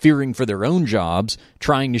fearing for their own jobs,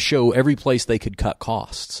 trying to show every place they could cut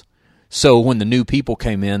costs. So when the new people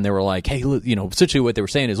came in, they were like, hey, essentially what they were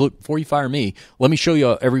saying is, look, before you fire me, let me show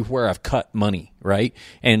you everywhere I've cut money, right?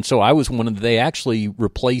 And so I was they actually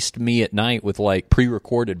replaced me at night with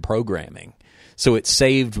pre-recorded programming. So it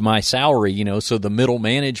saved my salary, so the middle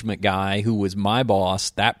management guy who was my boss,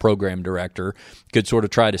 that program director, could sort of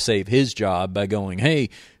try to save his job by going, hey,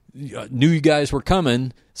 knew you guys were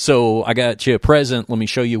coming, so I got you a present. Let me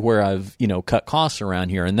show you where I've, cut costs around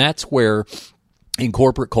here. And that's where, in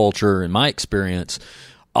corporate culture, in my experience,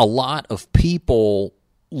 a lot of people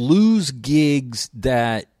lose gigs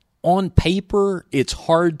that on paper it's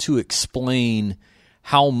hard to explain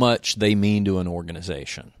how much they mean to an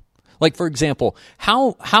organization. Like, for example,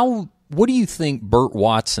 what do you think Burt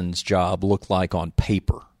Watson's job looked like on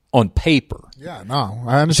paper? On paper. Yeah, no,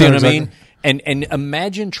 I understand. See what I mean? And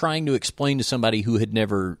imagine trying to explain to somebody who had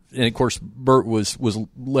never, and of course Burt was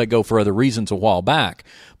let go for other reasons a while back,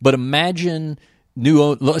 but imagine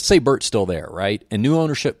let's say Bert's still there, right? And new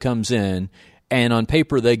ownership comes in, and on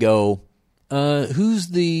paper they go, who's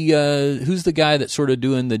the guy that's sort of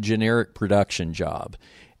doing the generic production job,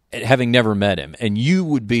 having never met him. And you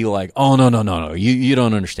would be like, oh, no, you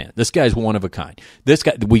don't understand. This guy's one of a kind. This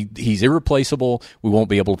guy, he's irreplaceable. We won't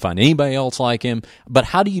be able to find anybody else like him. But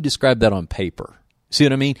how do you describe that on paper? See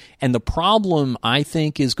what I mean? And the problem, I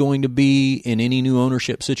think, is going to be in any new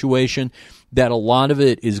ownership situation that a lot of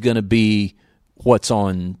it is going to be what's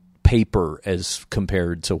on paper as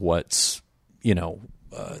compared to what's,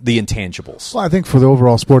 the intangibles. Well, I think for the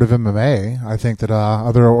overall sport of MMA, I think that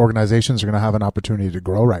other organizations are going to have an opportunity to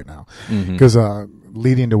grow right now. Because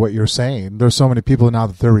leading to what you're saying, there's so many people now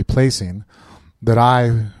that they're replacing that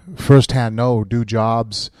I firsthand know do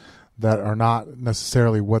jobs that are not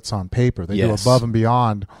necessarily what's on paper. They do above and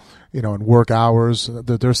beyond, in work hours,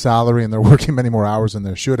 their salary, and they're working many more hours than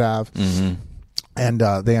they should have. And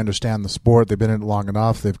they understand the sport. They've been in it long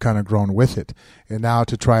enough. They've kind of grown with it. And now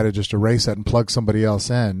to try to just erase that and plug somebody else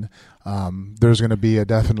in, there's going to be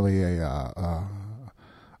definitely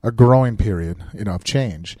a growing period, of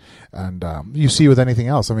change. And you see with anything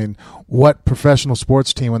else. I mean, what professional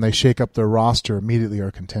sports team, when they shake up their roster, immediately are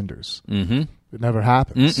contenders? It never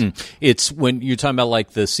happens. It's when you're talking about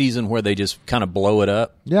like the season where they just kind of blow it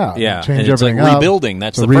up. Yeah. Change everything like rebuilding.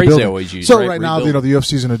 That's the phrase they always use. So right now, the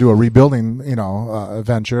UFC is going to do a rebuilding,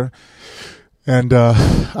 venture. And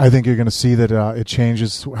I think you're going to see that it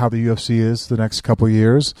changes how the UFC is the next couple of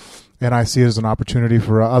years. And I see it as an opportunity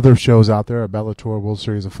for other shows out there, a Bellator, World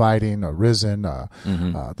Series of Fighting, Risen,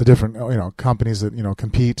 the different, companies that,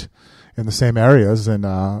 compete in the same areas. And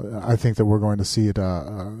I think that we're going to see it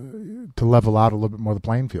to level out a little bit more the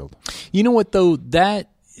playing field. You know what, though? That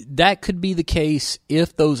could be the case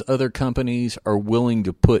if those other companies are willing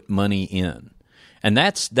to put money in. And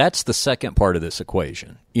that's the second part of this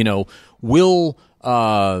equation. Will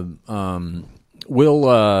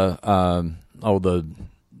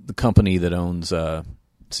the company that owns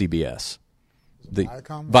CBS,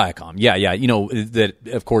 Viacom, yeah, that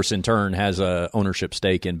of course in turn has a ownership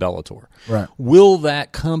stake in Bellator. Right. Will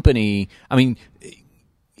that company? I mean,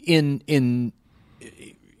 in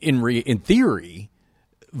theory,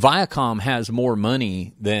 Viacom has more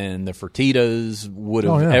money than the Fertittas would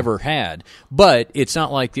have ever had. But it's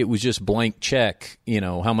not like it was just blank check,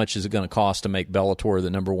 how much is it going to cost to make Bellator the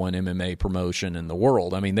number one MMA promotion in the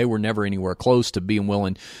world? I mean, they were never anywhere close to being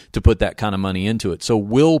willing to put that kind of money into it. So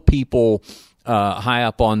will people high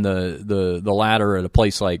up on the ladder at a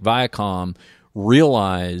place like Viacom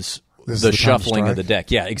realize the shuffling of the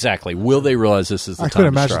deck? Yeah, exactly. Will they realize this is the time to strike? I could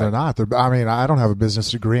imagine they're not. I don't have a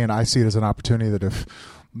business degree, and I see it as an opportunity that if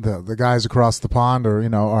the guys across the pond are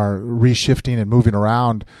reshifting and moving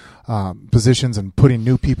around positions and putting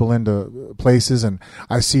new people into places, and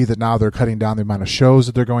I see that now they're cutting down the amount of shows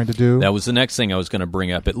that they're going to do. That was the next thing I was going to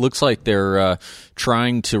bring up. It looks like they're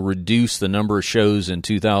trying to reduce the number of shows in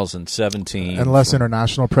 2017 and less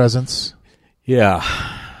international presence. Yeah.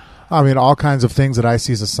 I mean, all kinds of things that I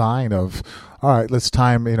see as a sign of, all right, let's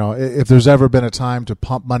time, if there's ever been a time to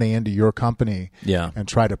pump money into your company and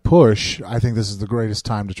try to push, I think this is the greatest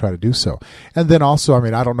time to try to do so. And then also,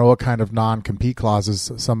 I don't know what kind of non-compete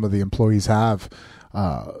clauses some of the employees have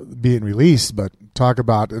being released, but talk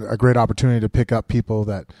about a great opportunity to pick up people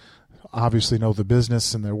that obviously know the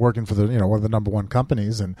business and they're working for the one of the number one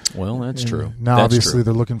companies. And well, that's true. Now that's obviously true.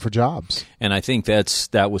 They're looking for jobs. And I think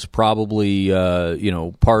that was probably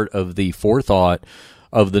part of the forethought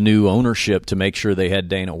of the new ownership to make sure they had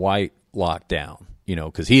Dana White locked down.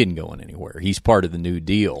 Because he isn't going anywhere. He's part of the new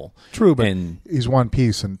deal. True, but he's one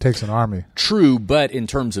piece and takes an army. True, but in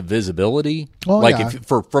terms of visibility,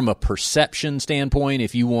 from a perception standpoint,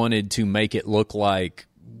 if you wanted to make it look like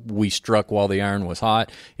we struck while the iron was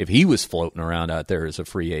hot, if he was floating around out there as a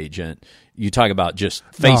free agent, you talk about just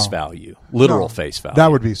face value, literal face value. That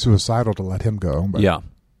would be suicidal to let him go. But.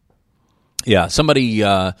 Yeah. Somebody,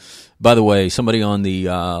 by the way, somebody on the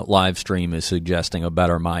live stream is suggesting a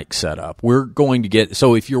better mic setup. We're going to get,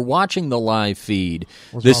 so if you're watching the live feed,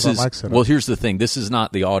 here's the thing. This is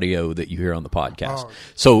not the audio that you hear on the podcast. Oh.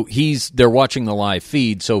 So they're watching the live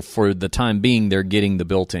feed. So for the time being, they're getting the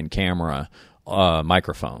built-in camera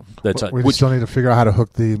microphone. We still need to figure out how to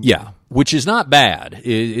hook the... Yeah, which is not bad.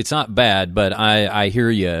 It's not bad, but I hear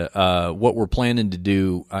you. What we're planning to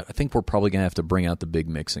do, I think we're probably going to have to bring out the big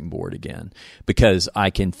mixing board again because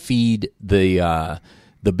I can feed the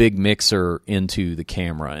big mixer into the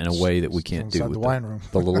camera in a way that we can't do with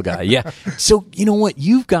the little guy. Yeah. So you know what?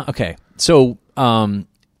 You've got... Okay. So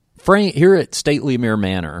Frank, here at Stately Mere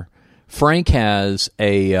Manor, Frank has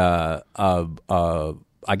a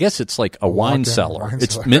I guess it's like a wine cellar.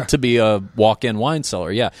 It's cellar. meant to be a walk-in wine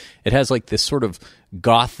cellar. Yeah, it has like this sort of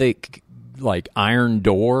Gothic like iron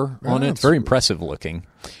door on it. It's very impressive looking.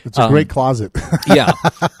 It's a great closet. Yeah,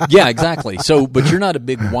 exactly. So, but you're not a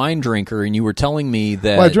big wine drinker, and you were telling me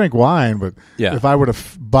that. Well, I drink wine, but if I were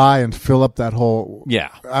to buy and fill up that whole,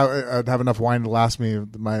 I'd have enough wine to last me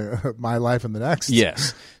my life and the next.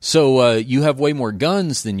 Yes. So you have way more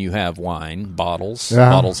guns than you have wine bottles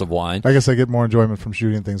of wine. I guess I get more enjoyment from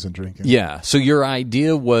shooting things than drinking. Yeah. So your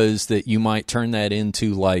idea was that you might turn that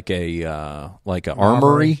into like a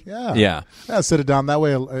armory. Yeah. Set it down that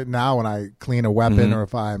way. Now, when I clean a weapon or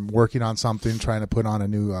if I'm working on something, trying to put on a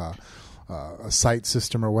new a sight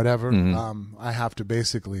system or whatever, I have to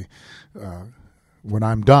basically, when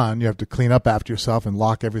I'm done, you have to clean up after yourself and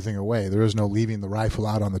lock everything away. There is no leaving the rifle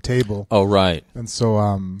out on the table. Oh, right. And so,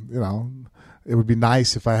 it would be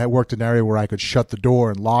nice if I had worked in an area where I could shut the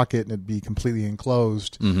door and lock it and it'd be completely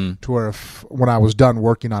enclosed to where when I was done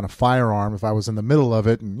working on a firearm, if I was in the middle of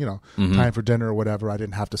it and, time for dinner or whatever, I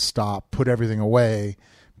didn't have to stop, put everything away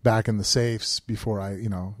back in the safes before I,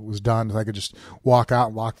 was done. I could just walk out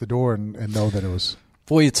and lock the door and know that it was.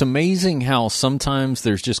 Boy, it's amazing how sometimes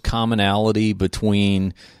there's just commonality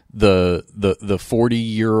between the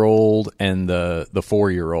 40-year-old and the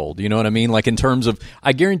 4-year-old. You know what I mean? Like in terms of,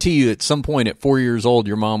 I guarantee you at some point at 4 years old,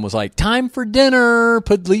 your mom was like, "Time for dinner.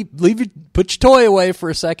 Put your toy away for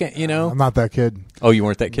a second." I'm not that kid. Oh, you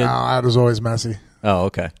weren't that kid? No, I was always messy. Oh,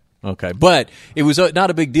 okay. Okay, but it was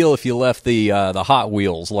not a big deal if you left the Hot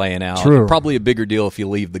Wheels laying out. True. Probably a bigger deal if you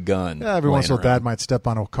leave the gun. Yeah, every once in a while, Dad might step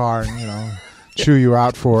on a car and chew you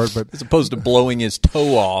out for it, but as opposed to blowing his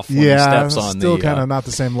toe off when he steps on still kind of not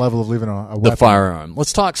the same level of leaving a weapon. The firearm.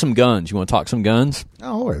 Let's talk some guns. You want to talk some guns?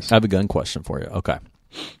 Oh, always. I have a gun question for you. Okay,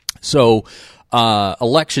 so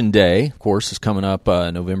Election Day, of course, is coming up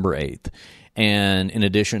November 8th. And in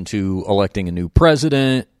addition to electing a new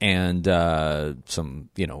president and some,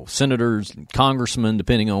 senators, and congressmen,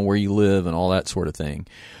 depending on where you live and all that sort of thing,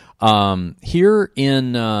 here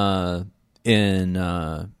in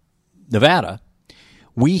Nevada,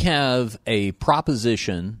 we have a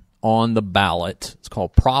proposition on the ballot. It's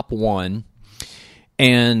called Prop 1.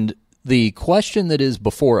 And the question that is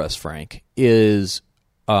before us, Frank, is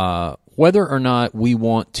whether or not we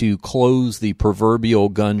want to close the proverbial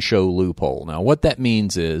gun show loophole. Now, what that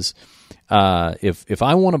means is if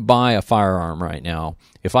I want to buy a firearm right now,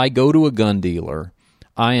 if I go to a gun dealer,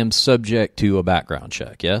 I am subject to a background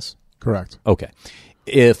check, yes? Correct. Okay.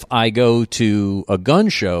 If I go to a gun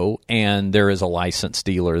show and there is a licensed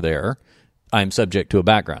dealer there, I'm subject to a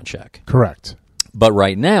background check. Correct. But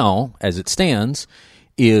right now, as it stands,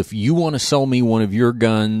 if you want to sell me one of your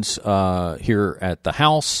guns here at the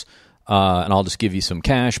house, and I'll just give you some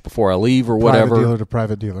cash before I leave or whatever. Private dealer to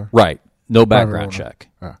private dealer. Right. No background check.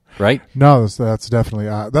 Right? No, that's definitely.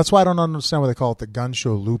 That's why I don't understand why they call it the gun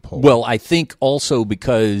show loophole. Well, I think also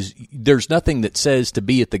because there's nothing that says to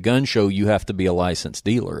be at the gun show you have to be a licensed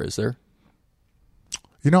dealer, is there?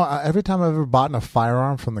 Every time I've ever bought a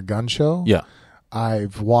firearm from the gun show,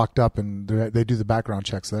 I've walked up and they do the background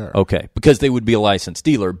checks there. Okay, because they would be a licensed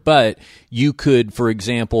dealer. But you could, for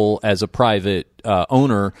example, as a private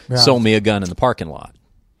owner, sell me a gun in the parking lot.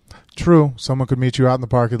 True. Someone could meet you out in the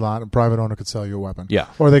parking lot. A private owner could sell you a weapon. Yeah.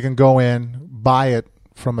 Or they can go in, buy it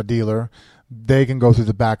from a dealer. They can go through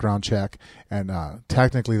the background check, and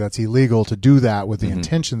technically that's illegal to do that with the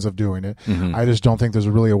intentions of doing it. I just don't think there's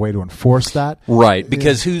really a way to enforce that. Right,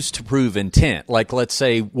 because who's to prove intent? Like, let's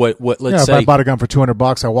say let's say if I bought a gun for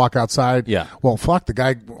 $200, I walk outside. Yeah. Well, fuck, the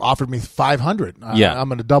guy offered me $500. Yeah. I'm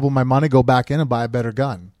going to double my money, go back in, and buy a better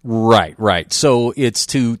gun. Right. So it's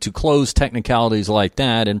to close technicalities like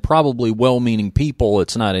that, and probably well-meaning people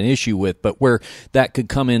it's not an issue with, but where that could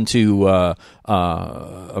come into a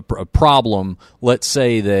problem, let's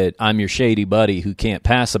say that I'm your shady buddy who can't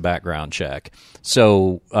pass a background check.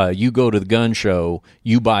 So you go to the gun show,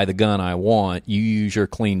 you buy the gun I want, you use your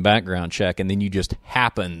clean background check, and then you just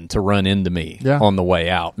happen to run into me on the way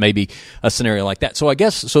out. Maybe a scenario like that. So I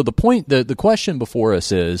guess the question before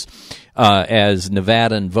us is, as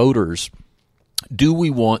Nevadan voters, do we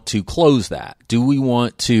want to close that? Do we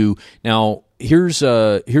want to now? Here's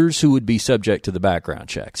who would be subject to the background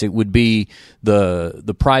checks. It would be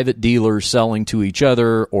the private dealers selling to each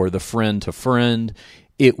other or the friend to friend.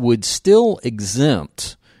 It would still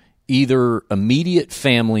exempt either immediate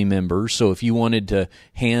family members. So if you wanted to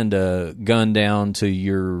hand a gun down to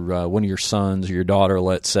your one of your sons or your daughter,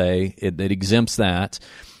 let's say, it exempts that.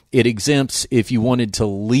 It exempts if you wanted to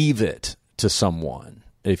leave it to someone,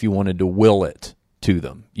 if you wanted to will it to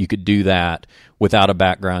them. You could do that without a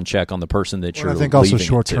background check on the person that you're I think also leaving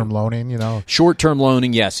short-term it to. loaning, Short-term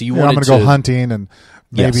loaning, yes. So I'm going to go hunting, and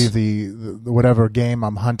maybe Yes. the whatever game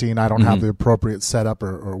I'm hunting, I don't have the appropriate setup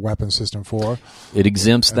or weapon system for. It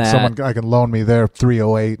exempts And that. someone I can loan me their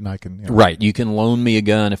 308, and I can Right, you can loan me a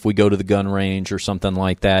gun if we go to the gun range or something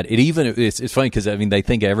like that. It's funny because they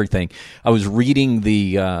think of everything. I was reading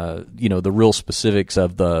the the real specifics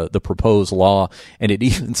of the proposed law, and it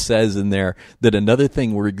even says in there that another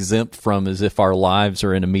thing we're exempt from is if our lives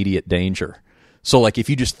are in immediate danger. So, like, if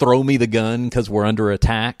you just throw me the gun because we're under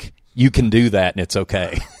attack, you can do that, and it's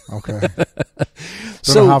okay. Okay.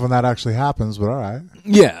 Don't know how often that actually happens, but all right.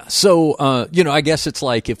 Yeah. So, I guess it's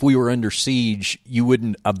like if we were under siege, you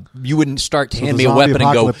wouldn't start to hand me a weapon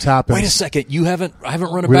and go, wait a second, I haven't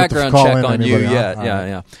run a background check on you yet.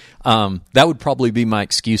 Yeah. That would probably be my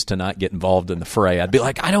excuse to not get involved in the fray. I'd be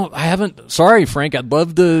like, sorry, Frank, I'd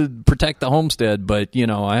love to protect the homestead, but,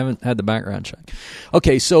 I haven't had the background check.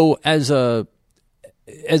 Okay. So as a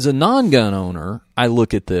non-gun owner, I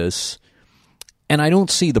look at this and I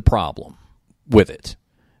don't see the problem with it.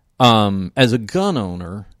 As a gun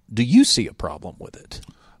owner, do you see a problem with it?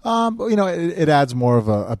 It adds more of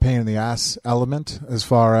a pain in the ass element as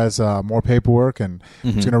far as more paperwork, and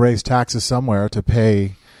it's going to raise taxes somewhere to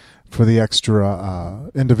pay for the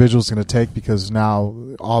extra individuals going to take, because now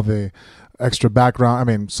all the extra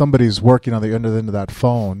background, somebody's working on the end of that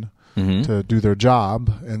phone to do their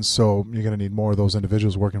job, and so you're going to need more of those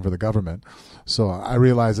individuals working for the government. So I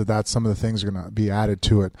realize that some of the things are going to be added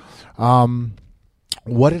to it.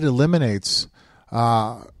 What it eliminates,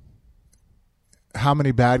 how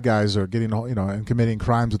many bad guys are getting, and committing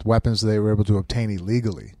crimes with weapons they were able to obtain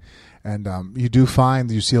illegally. And you do find,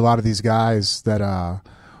 you see a lot of these guys that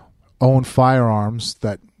own firearms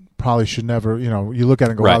that probably should never, you look at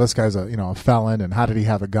it and go, wow, this guy's a felon, and how did he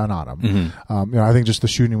have a gun on him? I think just the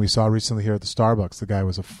shooting we saw recently here at the Starbucks, the guy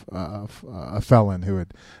was a felon who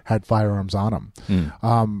had firearms on him.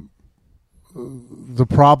 The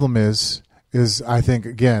problem is I think,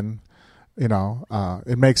 again,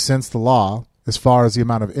 it makes sense, the law, as far as the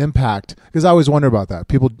amount of impact, because I always wonder about that.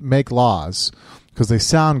 People make laws because they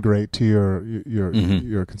sound great to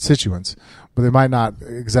your constituents, but they might not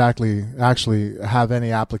exactly actually have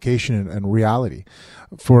any application in reality.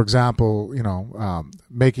 For example,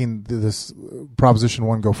 making this Proposition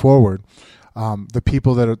 1 go forward, the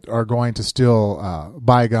people that are going to still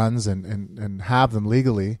buy guns and have them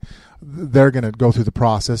legally, they're going to go through the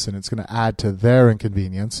process, and it's going to add to their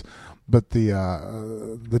inconvenience. But the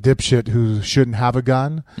dipshit who shouldn't have a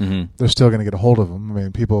gun, they're still going to get a hold of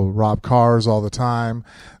them. People rob cars all the time.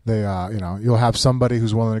 They, you'll have somebody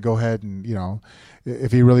who's willing to go ahead and,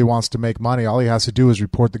 if he really wants to make money, all he has to do is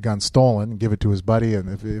report the gun stolen and give it to his buddy. And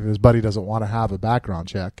if his buddy doesn't want to have a background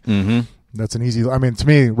check, that's an easy. To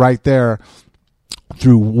me, right there,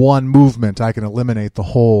 through one movement, I can eliminate the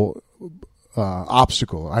whole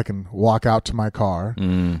obstacle. I can walk out to my car,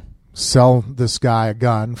 sell this guy a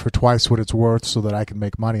gun for twice what it's worth so that I can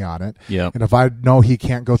make money on it. Yep. And if I know he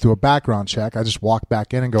can't go through a background check, I just walk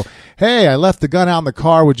back in and go, hey, I left the gun out in the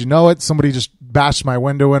car. Would you know it? Somebody just bashed my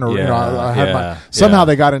window in, or I had somehow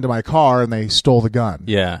they got into my car and they stole the gun.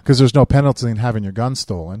 Yeah. Because there's no penalty in having your gun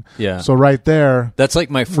stolen. Yeah. So right there, that's like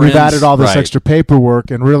my friends. We've added all this extra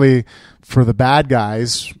paperwork, and really, for the bad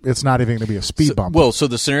guys, it's not even going to be a speed bump. Well, so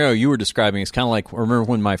the scenario you were describing is kind of like, remember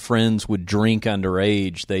when my friends would drink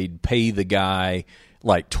underage, they'd pay the guy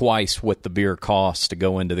like twice what the beer costs to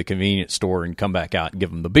go into the convenience store and come back out and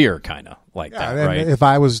give them the beer, kind of like that, right? If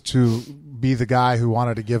I was to be the guy who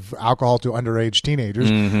wanted to give alcohol to underage teenagers,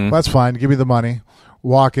 well, that's fine. Give me the money.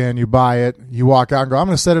 Walk in, you buy it, you walk out and go, I'm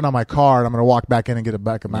going to set it on my car, and I'm going to walk back in and get a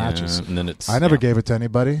pack of matches. And then I never gave it to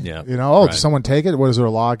anybody. Yeah. Did someone take it? What, is there a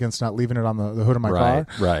law against not leaving it on the hood of my car?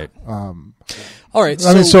 Right. All right.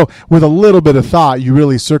 So with a little bit of thought, you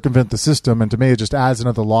really circumvent the system, and to me, it just adds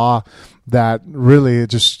another law that really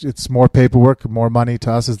it's more paperwork, more money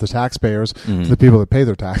to us as the taxpayers, to the people that pay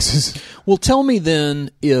their taxes. Well, tell me then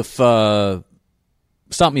if stop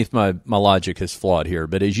me if my logic is flawed here,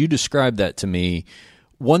 but as you describe that to me,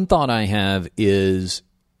 one thought I have is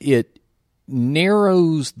it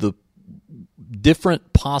narrows the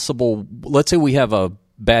different possible. Let's say we have a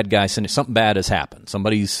bad guy, something bad has happened.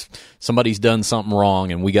 Somebody's done something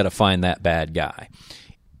wrong, and we got to find that bad guy.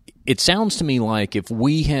 It sounds to me like if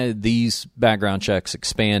we had these background checks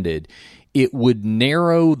expanded, it would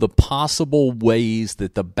narrow the possible ways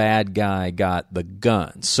that the bad guy got the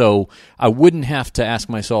gun. So I wouldn't have to ask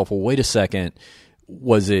myself, well, wait a second,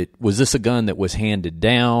 was this a gun that was handed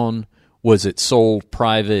down? Was it sold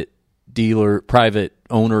private owner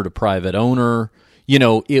to private owner?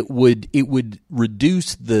 it would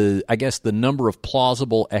reduce the number of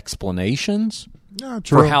plausible explanations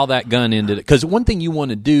for how that gun ended. Because one thing you want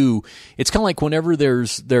to do, it's kind of like whenever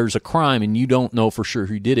there's a crime and you don't know for sure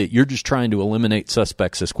who did it, you're just trying to eliminate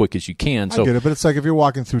suspects as quick as you can. So I get it, but it's like if you're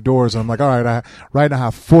walking through doors and I'm like, all right, right now I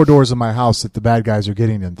have 4 doors in my house that the bad guys are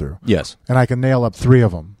getting in through. Yes. And I can nail up 3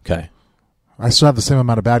 of them. Okay. I still have the same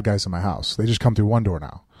amount of bad guys in my house. They just come through one door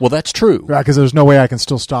now. Well, that's true. Because there's no way I can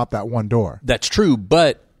still stop that one door. That's true,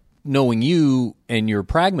 but knowing you and your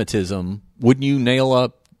pragmatism, wouldn't you nail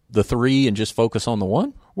up the 3 and just focus on the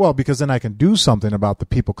 1? Well, because then I can do something about the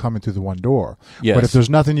people coming through the one door. Yes. But if there's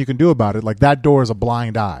nothing you can do about it, like that door is a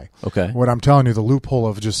blind eye. Okay. What I'm telling you, the loophole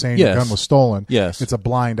of just saying your gun was stolen, it's a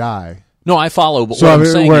blind eye. No, I follow, but so what I'm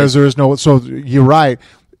saying whereas there is no... So you're right.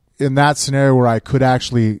 In that scenario where I could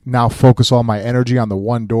actually now focus all my energy on the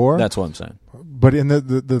one door... That's what I'm saying. But in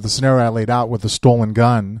the scenario I laid out with the stolen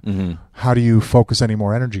gun, how do you focus any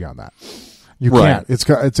more energy on that? You can't.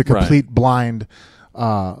 It's a complete blind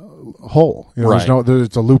hole.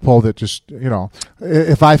 There's a loophole that just,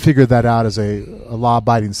 if I figured that out as a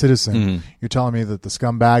law-abiding citizen, you're telling me that the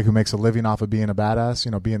scumbag who makes a living off of being a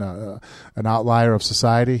badass, being an outlier of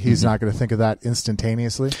society, he's not going to think of that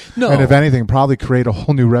instantaneously. No. And if anything, probably create a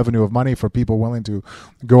whole new revenue of money for people willing to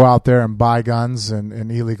go out there and buy guns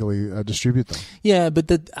and illegally distribute them. Yeah,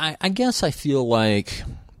 but I guess I feel like,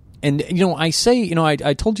 and I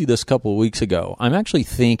told you this a couple of weeks ago, I'm actually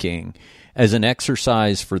thinking as an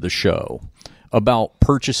exercise for the show about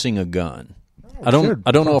purchasing a gun. I don't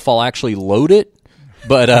know if I'll actually load it,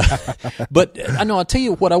 but I know I'll tell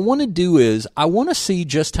you what I want to do is I want to see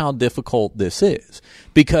just how difficult this is,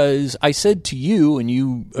 because I said to you and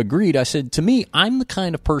you agreed. I said, to me, I'm the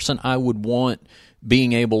kind of person I would want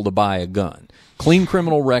being able to buy a gun, clean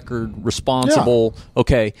criminal record, responsible. Yeah.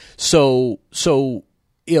 Okay, so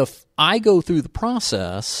if I go through the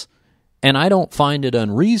process and I don't find it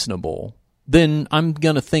unreasonable, then I'm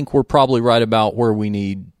going to think we're probably right about where we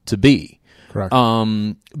need to be. Correct.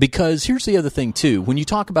 Because here's the other thing, too. When you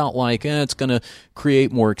talk about, like, it's going to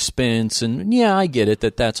create more expense, and, yeah, I get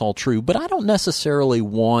it that's all true, but I don't necessarily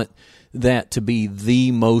want that to be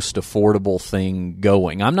the most affordable thing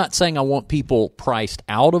going. I'm not saying I want people priced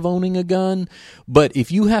out of owning a gun, but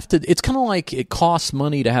if you have to, it's kind of like it costs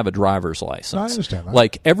money to have a driver's license. I understand that.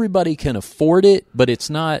 Like, everybody can afford it, but it's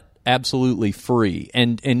not absolutely free.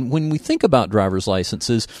 And when we think about driver's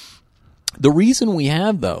licenses, the reason we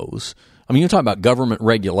have those, I mean, you're talking about government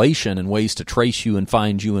regulation and ways to trace you and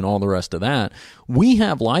find you and all the rest of that. We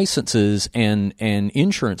have licenses and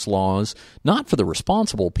insurance laws, not for the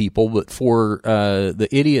responsible people, but for the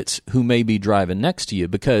idiots who may be driving next to you.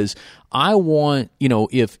 Because I want,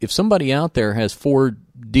 if somebody out there has 4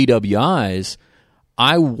 DWIs,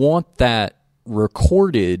 I want that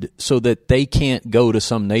recorded so that they can't go to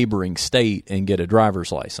some neighboring state and get a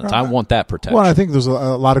driver's license. I want that protection. Well, I think there's a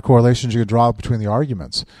lot of correlations you could draw between the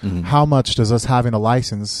arguments. How much does us having a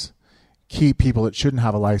license keep people that shouldn't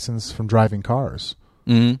have a license from driving cars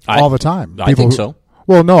all the time? I think so.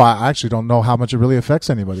 Well, no, I actually don't know how much it really affects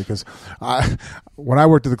anybody, because when I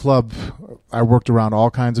worked at the club, I worked around all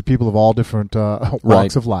kinds of people of all different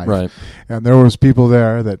walks of life. Right. And there was people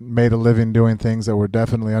there that made a living doing things that were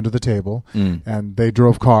definitely under the table, and they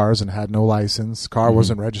drove cars and had no license. Car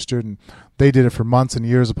wasn't registered, and they did it for months and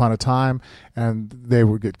years upon a time, and they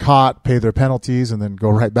would get caught, pay their penalties, and then go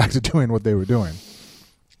right back to doing what they were doing.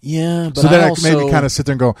 Yeah, but so then it made me kind of sit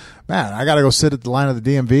there and go, man, I got to go sit at the line of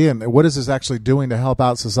the DMV, and what is this actually doing to help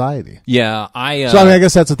out society? Yeah, so I mean, I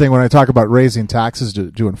guess that's the thing when I talk about raising taxes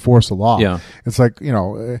to enforce the law. Yeah, it's like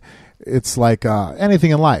it's like anything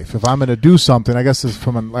in life. If I'm going to do something, I guess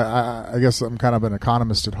I guess I'm kind of an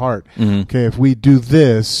economist at heart. Okay, if we do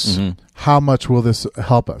this, how much will this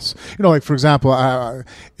help us? Like for example,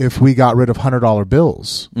 if we got rid of $100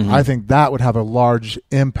 bills, I think that would have a large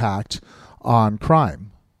impact on crime.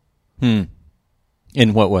 In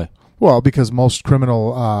what way? Well, because most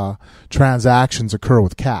criminal transactions occur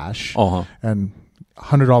with cash, and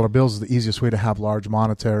 $100 bills is the easiest way to have large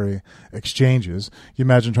monetary exchanges. You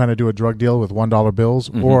imagine trying to do a drug deal with $1 bills,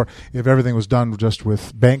 or if everything was done just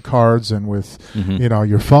with bank cards and with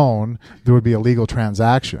your phone, there would be a legal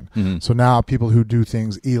transaction. So now people who do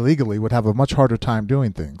things illegally would have a much harder time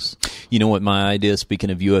doing things. You know what my idea, speaking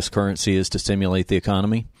of U.S. currency, is to stimulate the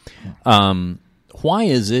economy? Why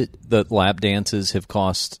is it that lap dances have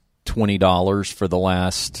cost $20 for the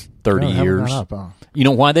last 30 years? Up, huh? You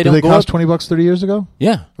know why they don't go go up? up? $20 30 years ago?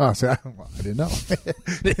 Yeah. Oh, see, I didn't know.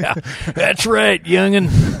 Yeah, that's right,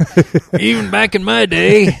 youngin'. Even back in my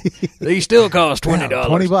day, they still cost $20.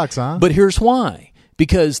 $20, huh? But here's why.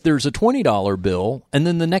 because there's a $20 bill, and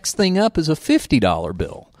then the next thing up is a $50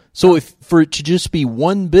 bill. So if for it to just be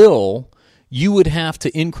one bill, you would have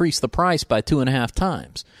to increase the price by 2.5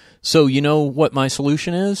 times. So you know what my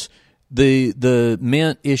solution is? The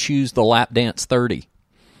Mint issues the lap dance 30.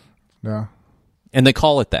 Yeah. And they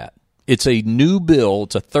call it that. It's a new bill.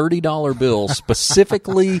 It's a $30 bill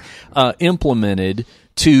specifically implemented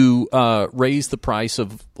to raise the price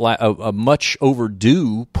of a much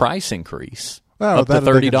overdue price increase. Up to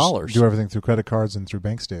 $30. Do everything through credit cards and through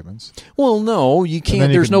bank statements. Well, no, you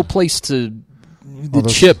can't. There's no place to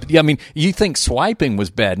chip. Yeah, I mean, you think swiping was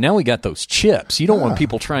bad. Now we got those chips. You don't want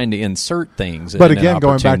people trying to insert things. But again,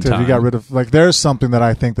 going back to if you got rid of, like, there's something that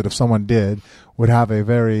I think that if someone did would have a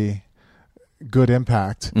very good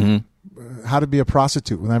impact. Mm-hmm. How to be a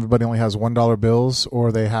prostitute when everybody only has $1 bills,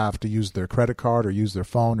 or they have to use their credit card or use their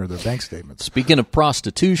phone or their bank statements. Speaking of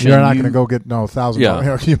prostitution, you're not going to go get $1,000.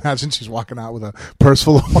 Yeah. Can you imagine she's walking out with a purse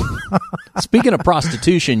full of Speaking of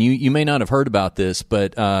prostitution, you may not have heard about this,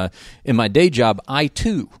 but in my day job, I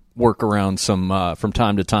too work around some from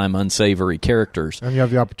time to time unsavory characters. And you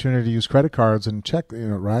have the opportunity to use credit cards and check,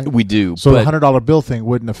 right? We do. So the $100 bill thing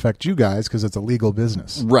wouldn't affect you guys because it's a legal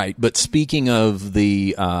business, right? But speaking of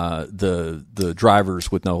the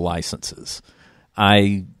drivers with no licenses,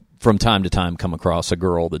 I from time to time come across a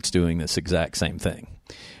girl that's doing this exact same thing.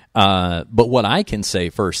 But what I can say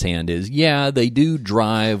firsthand is, yeah, they do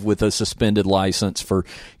drive with a suspended license for,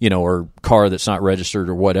 or car that's not registered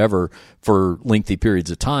or whatever for lengthy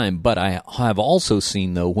periods of time. But I have also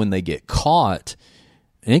seen, though, when they get caught,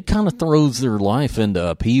 it kind of throws their life into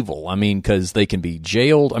upheaval. I mean, because they can be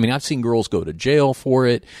jailed. I mean, I've seen girls go to jail for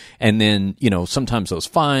it. And then, sometimes those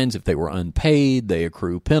fines, if they were unpaid, they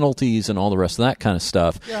accrue penalties and all the rest of that kind of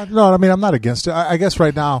stuff. Yeah, no, I mean, I'm not against it. I guess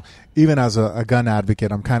right now, even as a gun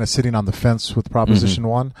advocate, I'm kind of sitting on the fence with Proposition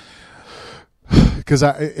 1. Because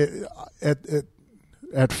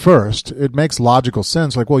at first, it makes logical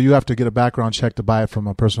sense. Like, well, you have to get a background check to buy it from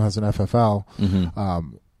a person who has an FFL.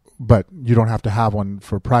 Mm-hmm. But you don't have to have one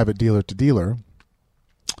for private dealer to dealer.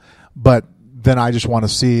 But then I just want to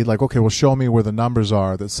see, like, okay, well, show me where the numbers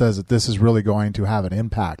are that says that this is really going to have an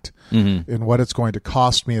impact in what it's going to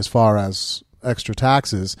cost me as far as extra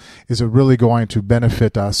taxes. Is it really going to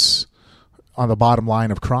benefit us on the bottom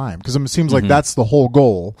line of crime? Because it seems like that's the whole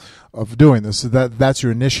goal of doing this. That's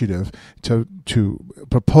your initiative to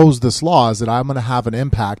propose this law, is that I'm going to have an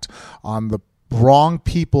impact on the wrong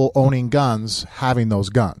people owning guns having those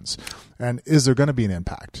guns. And is there going to be an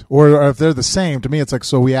impact? Or if they're the same, to me it's like,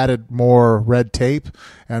 so we added more red tape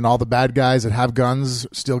and all the bad guys that have guns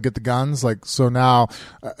still get the guns. Like, so now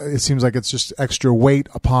it seems like it's just extra weight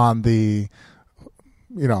upon the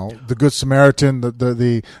Good Samaritan,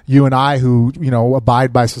 the you and I who,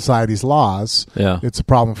 abide by society's laws. Yeah. It's a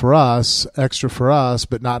problem for us, extra for us,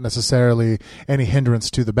 but not necessarily any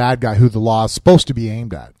hindrance to the bad guy who the law is supposed to be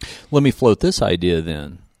aimed at. Let me float this idea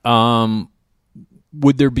then.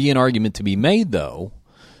 Would there be an argument to be made, though,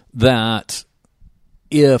 that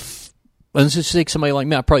if, let's just take somebody like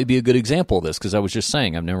me, I'd probably be a good example of this, because I was just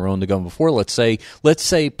saying I've never owned a gun before. Let's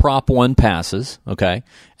say Prop 1 passes, okay,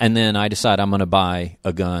 and then I decide I'm going to buy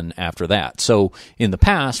a gun after that. So in the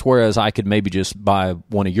past, whereas I could maybe just buy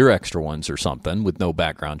one of your extra ones or something with no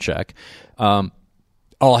background check, I'll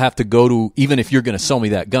have to go to, even if you're going to sell me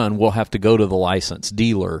that gun, we'll have to go to the licensed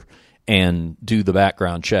dealer and do the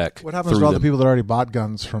background check. What happens to all the people that already bought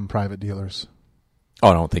guns from private dealers? Oh,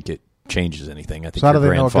 I don't think it changes anything. I think so. How do they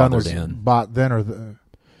know a gun grandfathered was in. bought then or the?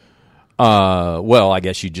 Well, I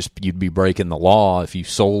guess you'd be breaking the law if you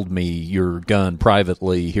sold me your gun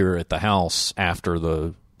privately here at the house after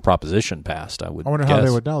the proposition passed. I wonder how they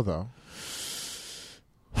would know, though.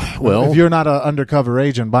 Well, if you're not an undercover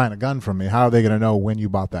agent buying a gun from me, how are they going to know when you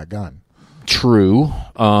bought that gun? True.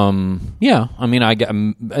 Yeah. I mean,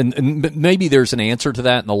 and maybe there's an answer to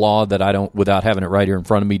that in the law that I don't, without having it right here in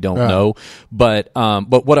front of me, don't know. But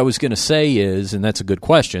what I was going to say is, and that's a good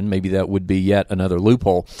question, maybe that would be yet another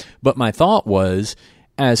loophole. But my thought was,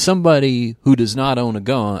 as somebody who does not own a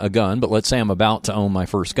gun, but let's say I'm about to own my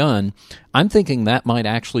first gun, I'm thinking that might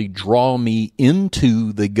actually draw me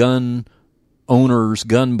into the gun owners,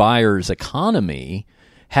 gun buyers economy,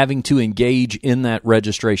 having to engage in that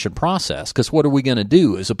registration process. Because what are we going to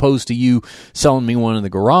do? As opposed to you selling me one in the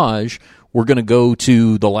garage, we're going to go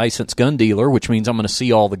to the licensed gun dealer, which means I'm going to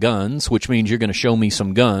see all the guns, which means you're going to show me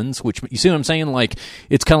some guns, which, you see what I'm saying? Like,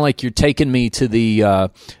 it's kind of like you're taking me to the,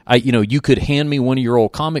 you could hand me one of your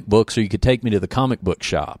old comic books, or you could take me to the comic book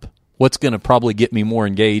shop. What's going to probably get me more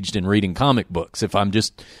engaged in reading comic books if I'm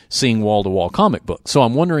just seeing wall-to-wall comic books? So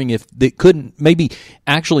I'm wondering if they couldn't maybe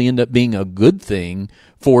actually end up being a good thing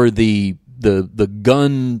for the the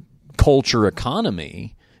gun culture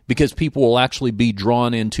economy, because people will actually be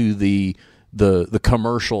drawn into the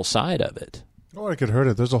commercial side of it. Oh, I could hurt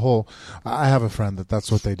it. There's a whole. I have a friend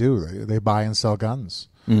that's what they do. They buy and sell guns.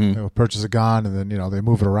 Mm-hmm. They'll purchase a gun, and then they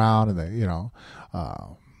move it around, and they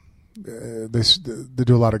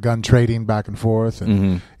do a lot of gun trading back and forth,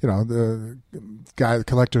 and the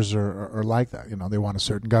collectors are like that. They want a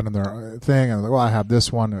certain gun in their thing, and they're like, well, I have this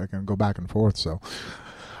one, and I can go back and forth. So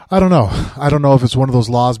I don't know. I don't know if it's one of those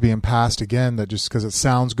laws being passed again that just because it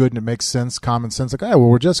sounds good and it makes sense, common sense, like, well,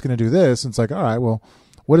 we're just going to do this. And it's like, all right, well,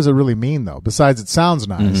 what does it really mean, though? Besides, it sounds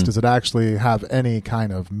nice. Does it actually have any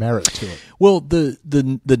kind of merit to it? Well, the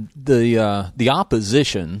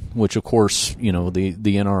opposition, which of course the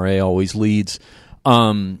NRA always leads,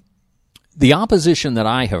 the opposition that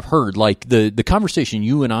I have heard, like the conversation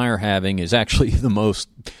you and I are having, is actually the most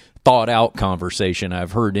thought out conversation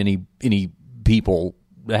I've heard any people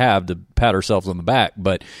have to pat ourselves on the back.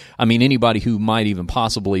 But I mean, anybody who might even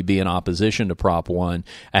possibly be in opposition to Prop 1,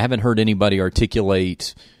 I haven't heard anybody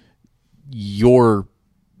articulate your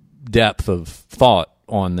depth of thought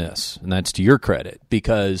on this, and that's to your credit,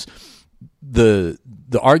 because the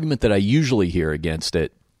argument that I usually hear against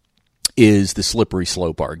it is the slippery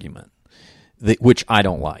slope argument, which I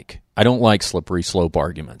don't like. I don't like slippery slope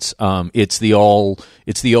arguments. It's the old,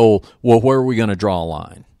 well, where are we going to draw a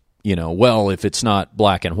line? Well, if it's not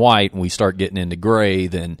black and white and we start getting into gray,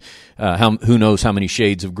 then who knows how many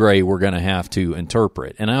shades of gray we're going to have to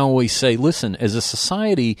interpret. And I always say, listen, as a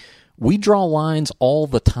society, we draw lines all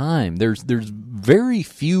the time. There's very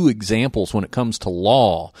few examples when it comes to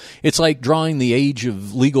law. It's like drawing the age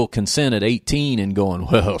of legal consent at 18 and going,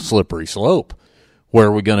 well, slippery slope. Where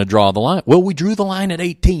are we going to draw the line? Well, we drew the line at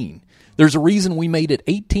 18. There's a reason we made it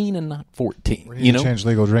 18 and not 14. We need to change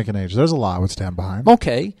legal drinking age. There's a law I would stand behind.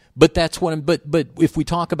 Okay, but that's what. But if we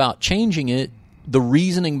talk about changing it, the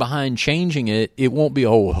reasoning behind changing it, it won't be,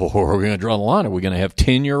 we're going to draw the line. Are we going to have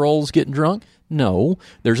 10-year-olds getting drunk? No,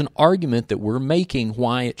 there's an argument that we're making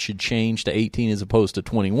why it should change to 18 as opposed to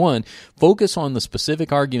 21. Focus on the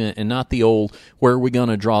specific argument and not the old, where are we going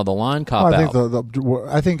to draw the line cop out.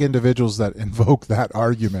 I think individuals that invoke that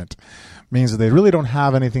argument means that they really don't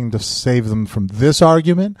have anything to save them from this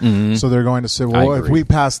argument. Mm-hmm. So they're going to say, well, if we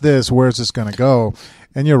pass this, where's this going to go?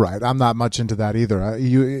 And you're right. I'm not much into that either.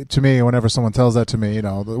 To me, whenever someone tells that to me,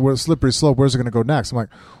 we're a slippery slope, where's it going to go next? I'm like,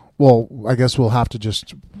 well, I guess we'll have to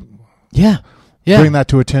just bring that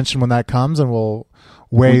to attention when that comes, and we'll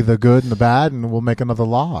weigh the good and the bad, and we'll make another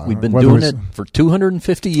law. We've been doing it for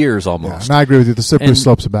 250 years almost. Yeah, and I agree with you. The slippery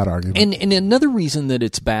slope's a bad argument. And another reason that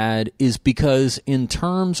it's bad is because in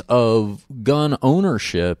terms of gun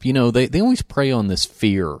ownership, they always prey on this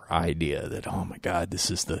fear idea that, oh my God,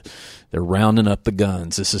 they're rounding up the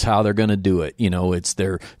guns. This is how they're going to do it. It's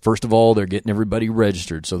first of all, they're getting everybody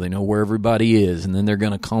registered so they know where everybody is, and then they're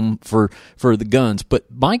going to come for the guns.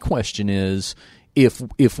 But my question is,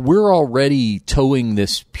 if we're already towing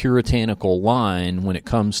this puritanical line when it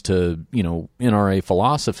comes to NRA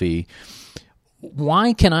philosophy,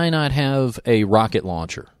 why can I not have a rocket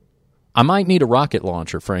launcher? I might need a rocket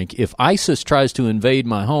launcher, Frank. If ISIS tries to invade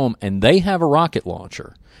my home and they have a rocket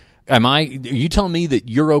launcher, are you telling me that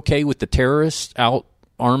you're okay with the terrorists out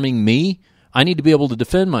arming me? I need to be able to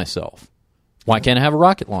defend myself. Why can't I have a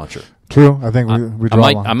rocket launcher? True. I think we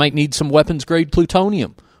draw a line. I might need some weapons-grade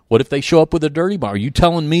plutonium. What if they show up with a dirty bomb? Are you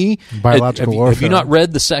telling me, biological warfare? Have you not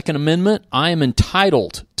read the Second Amendment? I am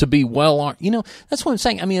entitled to be well armed. That's what I'm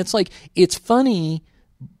saying. I mean, it's like, it's funny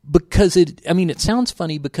because it sounds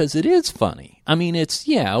funny because it is funny. I mean,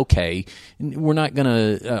 okay, we're not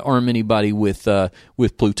going to arm anybody with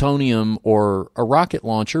plutonium or a rocket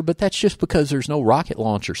launcher, but that's just because there's no rocket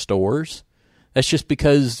launcher stores. That's just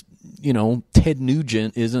because, Ted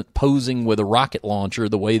Nugent isn't posing with a rocket launcher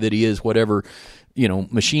the way that he is whatever,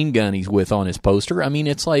 machine gun he's with on his poster. I mean,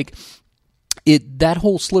 it's like that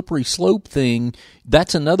whole slippery slope thing,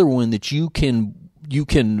 that's another one that you can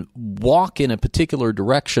walk in a particular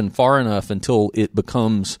direction far enough until it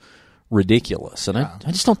becomes ridiculous. And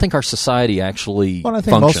I just don't think our society actually I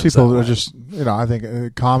think most people are just, I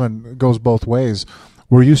think common goes both ways.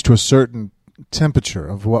 We're used to a certain temperature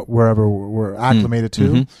of wherever we're acclimated to.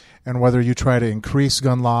 Mm-hmm. And whether you try to increase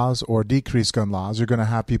gun laws or decrease gun laws, you're going to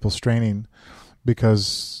have people straining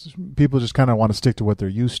because people just kind of want to stick to what they're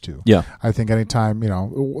used to. Yeah. I think anytime,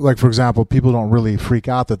 like for example, people don't really freak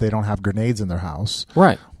out that they don't have grenades in their house.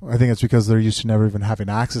 Right. I think it's because they're used to never even having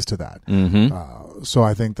access to that. Mm-hmm. So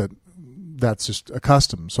I think that's just a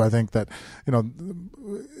custom. So I think that,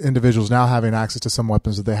 individuals now having access to some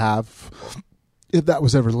weapons that they have, if that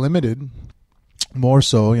was ever limited, More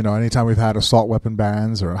so, anytime we've had assault weapon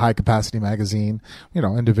bans or a high capacity magazine,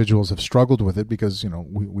 individuals have struggled with it because,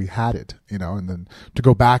 we had it, and then to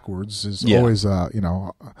go backwards is always,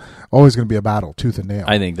 always going to be a battle, tooth and nail.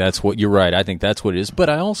 I think that's what you're right. I think that's what it is. But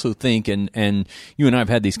I also think, and you and I have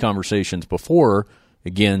had these conversations before,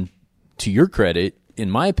 again, to your credit, in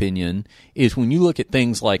my opinion, is when you look at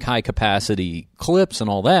things like high capacity clips and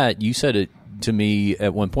all that, you said it to me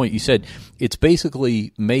at one point. You said it's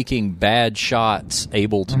basically making bad shots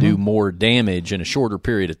able to do more damage in a shorter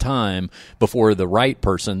period of time before the right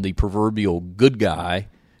person, the proverbial good guy,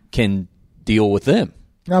 can deal with them.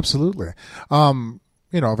 Absolutely. If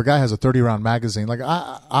a guy has a 30-round magazine, like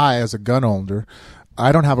I as a gun owner,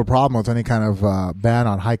 I don't have a problem with any kind of ban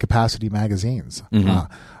on high-capacity magazines.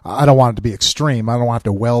 I don't want it to be extreme. I don't want to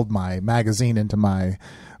have to weld my magazine into my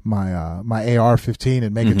AR-15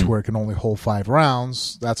 and make it to where it can only hold 5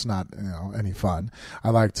 rounds. That's not any fun. I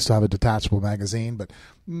like to have a detachable magazine, but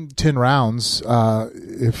 10 rounds,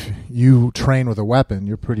 if you train with a weapon,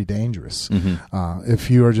 you're pretty dangerous. If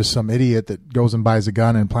you are just some idiot that goes and buys a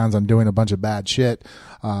gun and plans on doing a bunch of bad shit,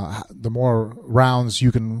 the more rounds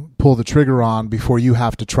you can pull the trigger on before you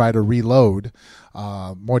have to try to reload,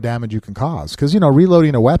 more damage you can cause. Because,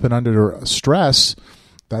 reloading a weapon under stress,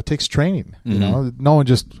 that takes training. No one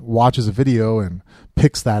just watches a video and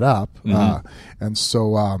picks that up. And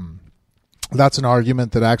so that's an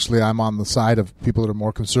argument that actually I'm on the side of people that are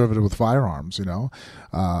more conservative with firearms,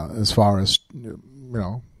 as far as,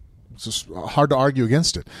 it's just hard to argue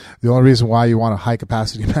against it. The only reason why you want a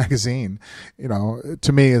high-capacity magazine,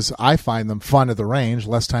 to me, is I find them fun at the range.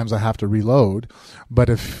 Less times I have to reload. But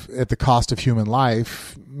if at the cost of human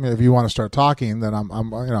life, if you want to start talking, then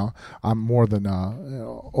I'm more than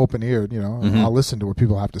open-eared. I'll listen to what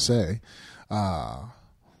people have to say.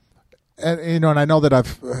 And I know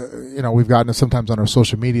that we've gotten it sometimes on our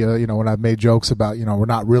social media, when I've made jokes about, we're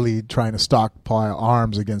not really trying to stockpile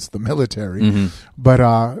arms against the military,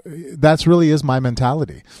 but that's really is my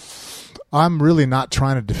mentality. I'm really not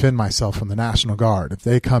trying to defend myself from the National Guard. If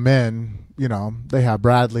they come in, they have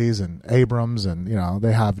Bradleys and Abrams and,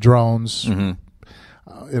 they have drones,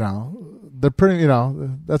 they're pretty,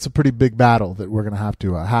 that's a pretty big battle that we're going to have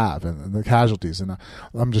and the casualties. And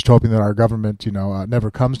I'm just hoping that our government, never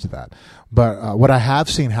comes to that. But what I have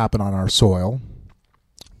seen happen on our soil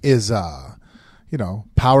is,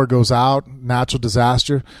 power goes out, natural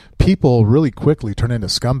disaster. People really quickly turn into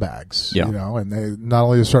scumbags, and they not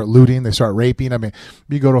only start looting, they start raping. I mean,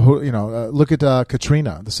 you go to, look at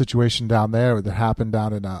Katrina, the situation down there that happened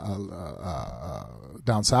down in,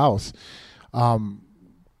 down south.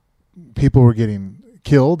 People were getting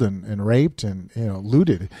killed and raped and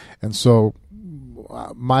looted, and so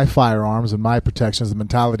my firearms and my protection is the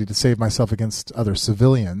mentality to save myself against other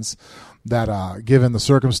civilians that, given the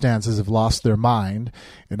circumstances, have lost their mind,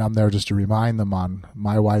 and I'm there just to remind them on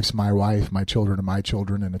my wife's my wife, my children are my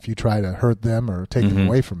children, and if you try to hurt them or take them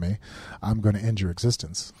away from me, I'm going to end your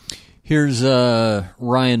existence. Here's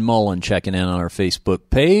Ryan Mullen checking in on our Facebook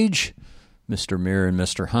page. Mr. Mirror and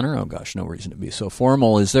Mr. Hunter. Oh, gosh, no reason to be so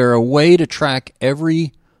formal. Is there a way to track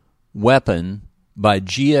every weapon by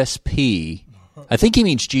GSP? I think he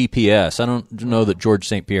means GPS. I don't know that George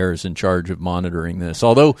St. Pierre is in charge of monitoring this,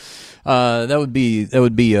 although that would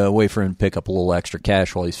be a way for him to pick up a little extra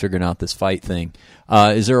cash while he's figuring out this fight thing.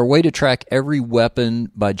 Is there a way to track every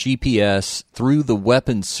weapon by GPS through the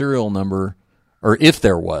weapon serial number, or if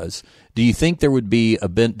there was? Do you think there would be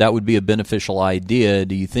that would be a beneficial idea?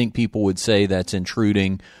 Do you think people would say that's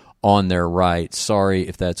intruding on their rights? Sorry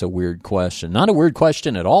if that's a weird question. Not a weird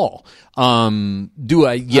question at all. Do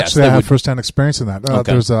I? Yes. Actually, I have first-hand experience in that.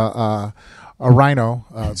 Okay. There's a Rhino.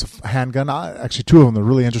 It's a handgun. Actually, 2 of them. They're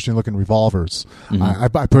really interesting-looking revolvers. I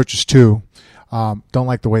purchased 2. Don't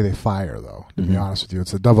like the way they fire, though, to be honest with you.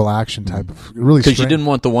 It's a double action type of really. Because you didn't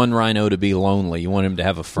want the one Rhino to be lonely. You want him to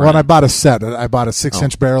have a friend. Well, I bought a set. I bought a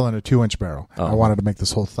 6-inch barrel and a 2-inch barrel. I wanted to make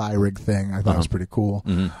this whole thigh rig thing. I thought it was pretty cool.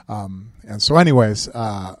 And so anyways,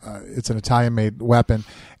 it's an Italian-made weapon.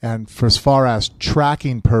 And for as far as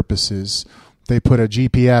tracking purposes, they put a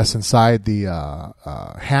GPS inside the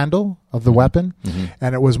handle of the weapon.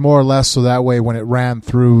 And it was more or less so that way when it ran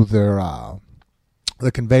through their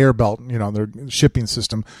the conveyor belt, their shipping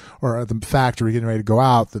system or the factory getting ready to go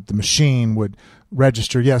out, that the machine would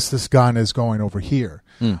register, yes, this gun is going over here.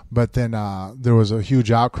 But then there was a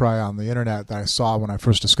huge outcry on the internet that I saw when I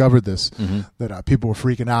first discovered this, that people were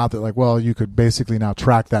freaking out that, like, well, you could basically now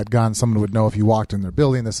track that gun. Someone would know if you walked in their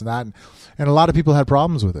building, this and that. And a lot of people had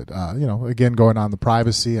problems with it. Again, going on the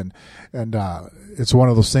privacy and it's one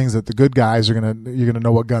of those things that the good guys you're gonna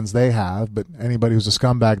know what guns they have, but anybody who's a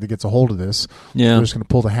scumbag that gets a hold of this, they're just gonna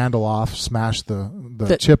pull the handle off, smash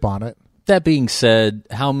the chip on it. That being said,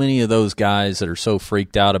 how many of those guys that are so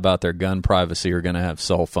freaked out about their gun privacy are going to have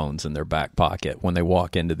cell phones in their back pocket when they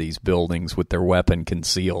walk into these buildings with their weapon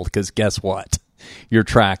concealed? Because guess what? You're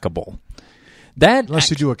trackable.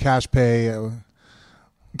 Unless you do a cash pay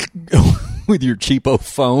with your cheapo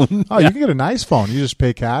phone. Oh, you can get a nice phone. You just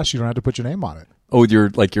pay cash. You don't have to put your name on it. Oh, with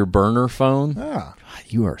your burner phone? Yeah. God,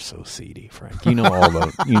 you are so seedy, Frank. You know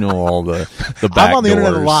all the back I'm on the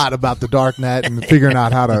internet a doors. lot about the dark net and figuring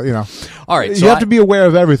out how to, All right, you have to be aware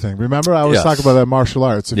of everything. Remember, I always talk about that martial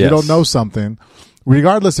arts. If you don't know something,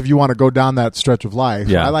 regardless if you want to go down that stretch of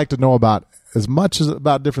life, I like to know about as much as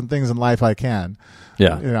about different things in life I can.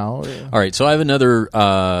 Yeah. All right, so I have another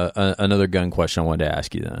gun question I wanted to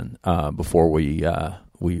ask you then before we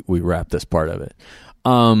wrap this part of it.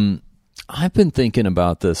 I've been thinking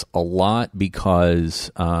about this a lot because,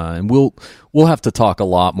 and we'll have to talk a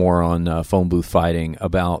lot more on Phone Booth Fighting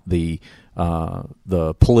about the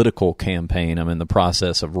political campaign I'm in the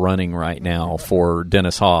process of running right now for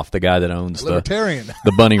Dennis Hoff, the guy that owns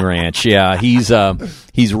the Bunny Ranch. Yeah,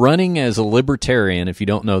 he's running as a libertarian, if you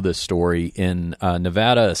don't know this story, in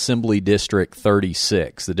Nevada Assembly District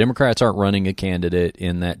 36. The Democrats aren't running a candidate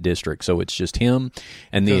in that district, so it's just him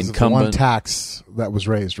and the incumbent. The one tax that was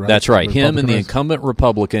raised, right? That's right. Him and the incumbent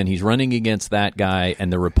Republican. He's running against that guy,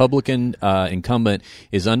 and the Republican incumbent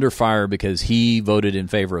is under fire because he voted in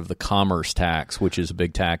favor of the commerce tax, which is a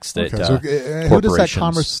big tax that who does that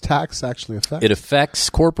commerce tax actually affect? It affects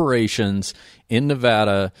corporations in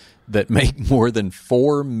Nevada that make more than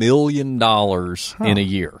 $4 million in a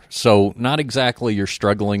year. So not exactly your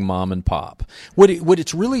struggling mom and pop. What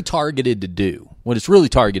it's really targeted to do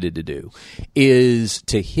is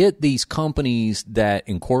to hit these companies that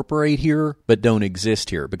incorporate here but don't exist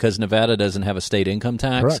here because Nevada doesn't have a state income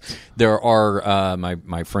tax. Correct. There are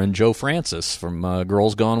my friend Joe Francis from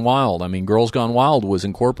Girls Gone Wild. I mean, Girls Gone Wild was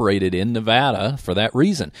incorporated in Nevada for that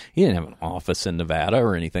reason. He didn't have an office in Nevada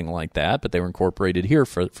or anything like that, but they were incorporated here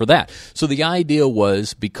for that. So the idea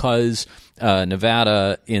was because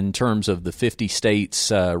Nevada, in terms of the 50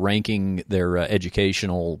 states ranking their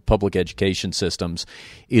public education systems,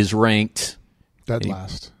 is ranked dead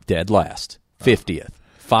last, 50th.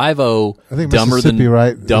 5-0, I think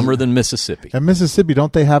dumber than Mississippi. And Mississippi,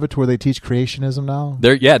 don't they have it to where they teach creationism now?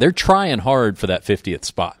 They're trying hard for that 50th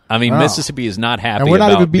spot. I mean, Mississippi is not happy and we're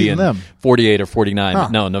not about even beating being them. 48 or 49. Huh.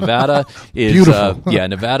 No, Nevada is beautiful.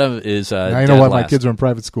 Nevada is now you know why my kids are in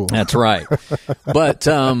private school. That's right. But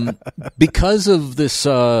because of this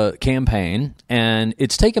campaign, and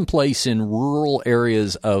it's taken place in rural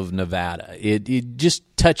areas of Nevada, it just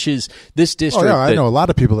touches this district. Oh, yeah, I know a lot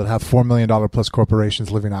of people that have $4 million plus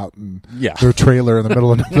corporations living out in their trailer in the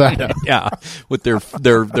middle of Nevada. Yeah, with their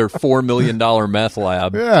 $4 million meth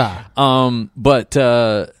lab. Yeah. But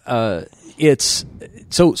it's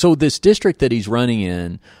so this district that he's running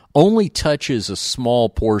in only touches a small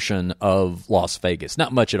portion of Las Vegas.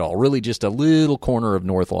 Not much at all. Really just a little corner of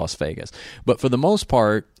North Las Vegas. But for the most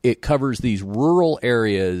part, it covers these rural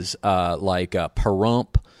areas like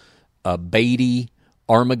Pahrump, Beatty,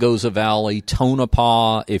 Armagosa Valley,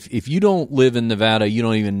 Tonopah. If you don't live in Nevada, you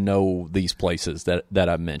don't even know these places that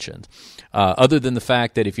I've mentioned. Other than the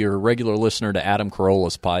fact that if you're a regular listener to Adam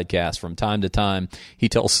Carolla's podcast, from time to time, he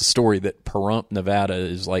tells the story that Pahrump, Nevada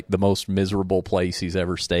is like the most miserable place he's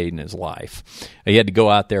ever stayed in his life. He had to go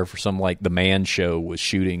out there for some, like, The Man Show was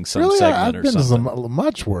shooting some segment or something. I've been to some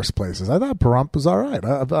much worse places. I thought Pahrump was all right.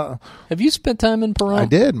 Have you spent time in Pahrump? I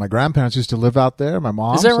did. My grandparents used to live out there. My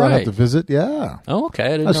mom, is that right? I'd have to visit. Yeah. Oh, okay. I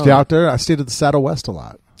didn't I know stayed out there. I stayed at the Saddle West a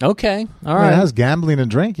lot. Okay. All right. It has gambling and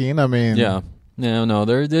drinking. I mean, yeah. No.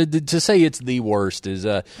 To say it's the worst is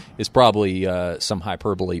probably some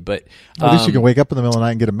hyperbole. But at least you can wake up in the middle of the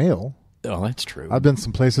night and get a meal. Oh, that's true. I've been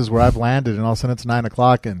some places where I've landed and all of a sudden it's 9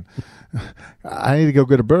 o'clock and I need to go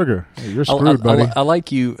get a burger. You're screwed, buddy. I like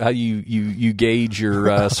how you gauge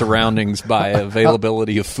your surroundings by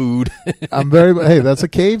availability of food. Hey, that's a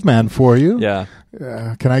caveman for you. Yeah.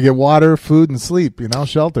 Can I get water, food, and sleep?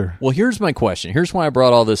 Shelter. Well, here's my question. Here's why I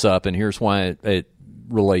brought all this up, and here's why it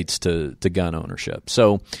relates to gun ownership.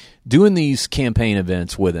 So doing these campaign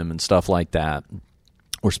events with him and stuff like that,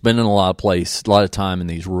 we're spending a lot of time in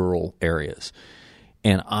these rural areas.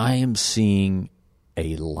 And I am seeing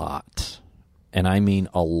a lot and I mean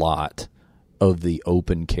a lot, of the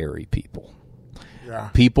open carry people. Yeah.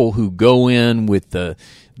 People who go in with the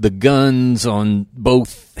guns on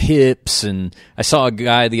both hips, and I saw a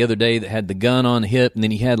guy the other day that had the gun on the hip, and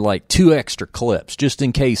then he had like 2 extra clips just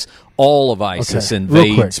in case all of ISIS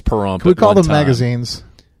invades Pahrump. Can we call them time. magazines?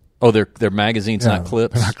 Oh, they're magazines, not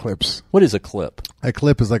clips? They're not clips. What is a clip? A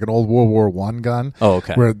clip is like an old World War I gun. Oh,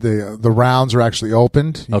 okay. Where the rounds are actually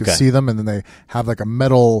opened. You can see them, and then they have like a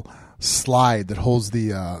metal slide that holds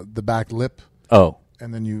the back lip. Oh.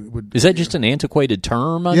 And then you would. Is that just an antiquated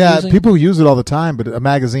term? Using? People use it all the time, but a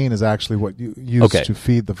magazine is actually what you use to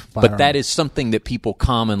feed the firearm. But that is something that people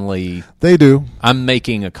commonly. They do. I'm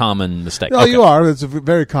making a common mistake. No, you are. It's a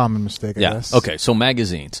very common mistake, I guess. Okay, so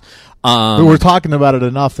magazines. But we're talking about it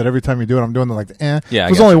enough that every time you do it, I'm doing like, Yeah, if it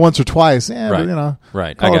was only once or twice, right. But, you know,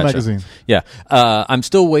 right. Call it a magazine. Yeah. I'm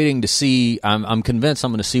still waiting to see. I'm convinced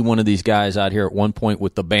I'm going to see one of these guys out here at one point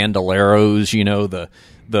with the bandoleros, you know, the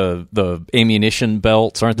ammunition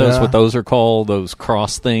belts. Aren't those what those are called? Those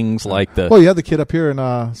cross things like the. Well, you have the kid up here in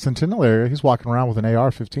Centennial area. He's walking around with an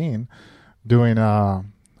AR-15 doing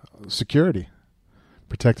security,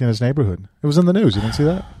 protecting his neighborhood. It was in the news. You didn't see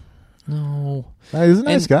that? No. He's a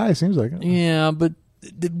nice guy. Seems like it. Yeah, but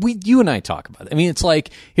you and I talk about it. I mean, it's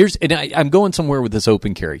like I'm going somewhere with this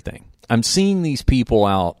open carry thing. I'm seeing these people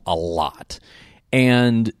out a lot,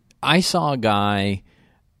 and I saw a guy.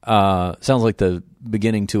 Sounds like the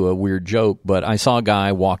beginning to a weird joke, but I saw a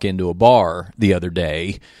guy walk into a bar the other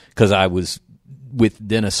day because I was with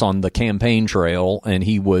Dennis on the campaign trail, and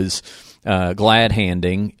he was glad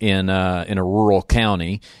handing in a rural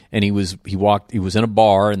county, and he was in a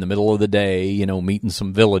bar in the middle of the day, you know, meeting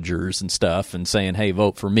some villagers and stuff, and saying, "Hey,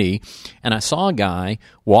 vote for me." And I saw a guy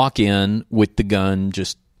walk in with the gun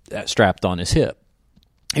just strapped on his hip.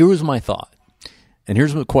 Here was my thought, and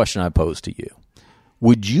here's the question I pose to you.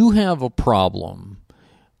 Would you have a problem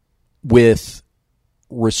with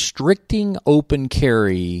restricting open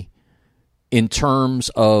carry in terms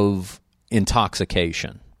of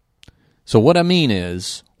intoxication? So what I mean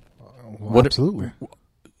is, absolutely,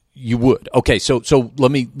 you would. Okay, so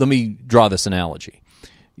let me draw this analogy.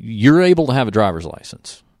 You're able to have a driver's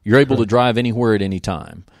license. You're able to drive anywhere at any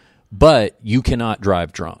time, but you cannot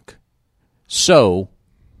drive drunk. So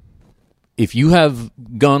if you have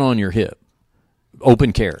gun on your hip,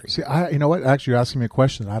 open carry. See, you know what? Actually, you're asking me a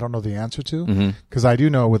question I don't know the answer to, because I do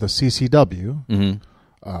know with a CCW,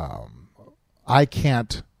 I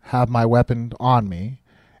can't have my weapon on me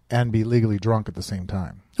and be legally drunk at the same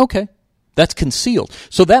time. Okay. That's concealed.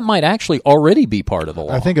 So that might actually already be part of the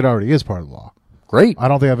law. I think it already is part of the law. Great. I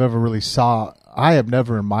don't think I've ever really I have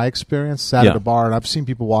never in my experience sat at a bar, and I've seen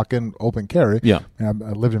people walk in open carry. Yeah. And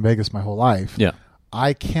I lived in Vegas my whole life. Yeah.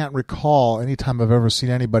 I can't recall any time I've ever seen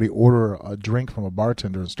anybody order a drink from a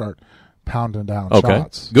bartender and start pounding down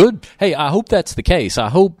shots. Good. Hey, I hope that's the case. I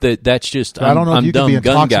hope that's just I don't know if I'm you could dumb be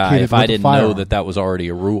gun guy if I didn't know firearm. that was already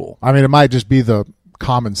a rule. I mean, it might just be the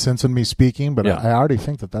common sense in me speaking, but I already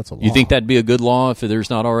think that's a law. You think that'd be a good law if there's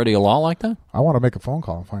not already a law like that? I want to make a phone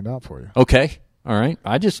call and find out for you. Okay. All right.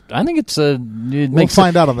 I think it's we'll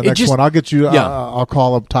find out on the next one. I'll get you. I'll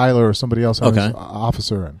call up Tyler or somebody else,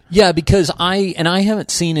 officer. Yeah, because I haven't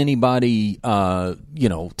seen anybody, to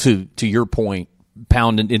your point,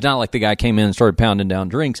 pounding. It's not like the guy came in and started pounding down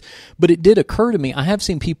drinks, but it did occur to me. I have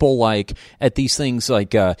seen people like at these things,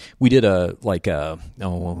 like we did it's kind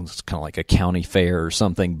of like a county fair or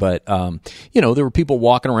something. But there were people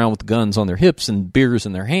walking around with guns on their hips and beers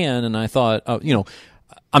in their hand, and I thought,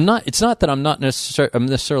 it's not that I'm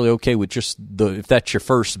necessarily okay with just if that's your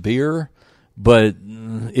first beer, but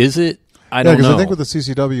is it? I don't know. Because I think with the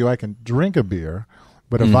CCW, I can drink a beer,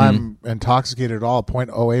 but if I'm intoxicated at all,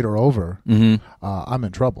 0.08 or over, I'm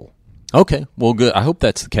in trouble. Okay, well, good. I hope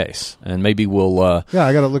that's the case, and maybe we'll. I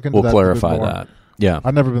got to look into that. We'll clarify that. Yeah.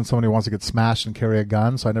 I've never been somebody who wants to get smashed and carry a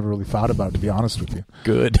gun, so I never really thought about it, to be honest with you.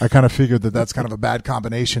 Good. I kind of figured that's kind of a bad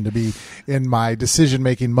combination to be in my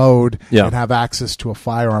decision-making mode and have access to a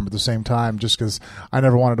firearm at the same time, just because I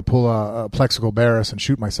never wanted to pull a Plexico Barris and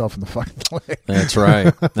shoot myself in the fucking leg. That's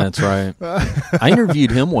right. That's right. I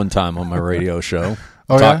interviewed him one time on my radio show.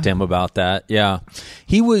 Talked to him about that. Yeah.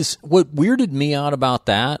 What weirded me out about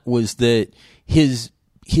that was that his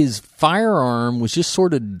firearm was just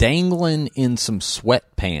sort of dangling in some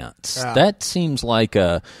sweatpants. Yeah. That seems like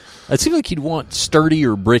you'd want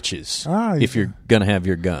sturdier breeches if you're going to have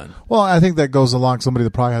your gun. Well, I think that goes along somebody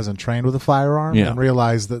that probably hasn't trained with a firearm and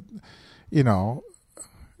realized that,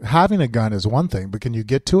 having a gun is one thing, but can you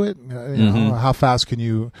get to it? How fast can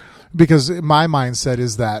you? Because my mindset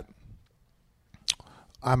is that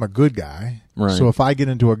I'm a good guy. Right. So if I get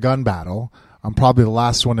into a gun battle, I'm probably the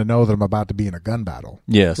last one to know that I'm about to be in a gun battle.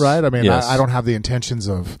 Yes. Right? I mean, yes. I don't have the intentions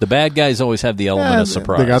of... The bad guys always have the element of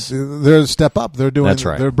surprise. They're a step up. They're doing... That's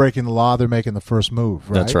right. They're breaking the law. They're making the first move,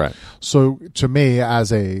 right? That's right. So to me,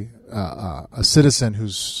 as a citizen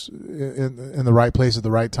who's in the right place at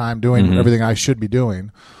the right time, doing everything I should be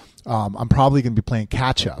doing, I'm probably going to be playing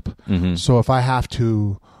catch up. So if I have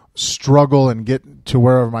to struggle and get to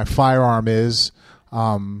wherever my firearm is,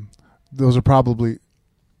 those are probably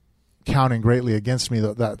counting greatly against me.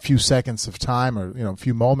 That few seconds of time, or a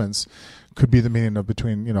few moments, could be the meaning of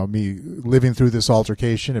between me living through this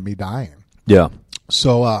altercation and me dying. Yeah.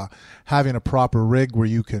 So having a proper rig where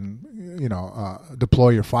you can deploy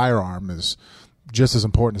your firearm is just as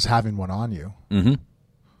important as having one on you.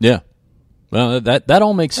 Yeah. Well, that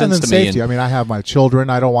all makes sense and then to me. Safety. I mean, I have my children.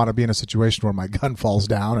 I don't want to be in a situation where my gun falls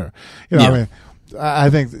down, or I mean, I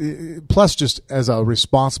think plus just as a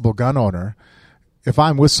responsible gun owner, if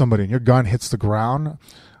I'm with somebody and your gun hits the ground,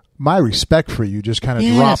 my respect for you just kind of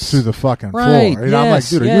drops through the fucking floor. I'm like,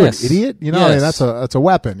 dude, are you an idiot? I mean, that's a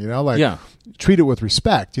weapon. Treat it with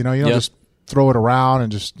respect. You don't just throw it around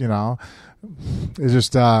and just it's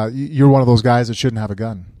just you're one of those guys that shouldn't have a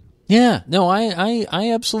gun. Yeah, no,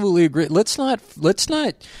 I absolutely agree. Let's not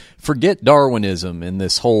forget Darwinism in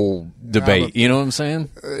this whole debate. You know what I'm saying?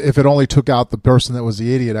 If it only took out the person that was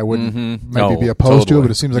the idiot, I wouldn't maybe be opposed to it.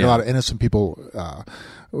 But it seems like a lot of innocent people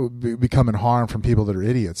becoming harmed from people that are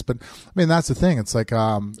idiots. But I mean, that's the thing. It's like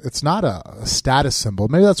it's not a status symbol.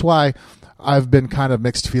 Maybe that's why I've been kind of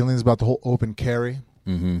mixed feelings about the whole open carry.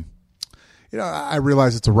 I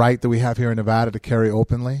realize it's a right that we have here in Nevada to carry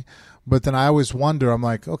openly. But then I always wonder, I'm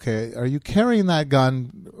like, okay, are you carrying that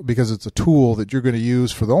gun because it's a tool that you're going to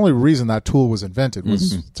use for the only reason that tool was invented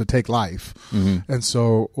was to take life? And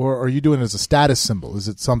so, or are you doing it as a status symbol? Is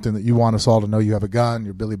it something that you want us all to know you have a gun,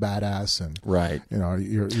 you're Billy Badass, and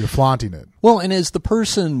you're flaunting it? Well, and as the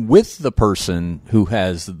person with the person who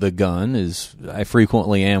has the gun, as I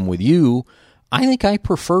frequently am with you, I think I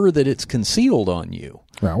prefer that it's concealed on you.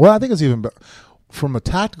 Yeah, well, I think it's even... From a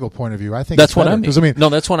tactical point of view, I think that's what I mean. Because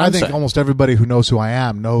that's what I'm saying. I think almost everybody who knows who I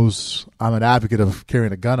am knows I'm an advocate of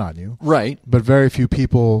carrying a gun on you. Right. But very few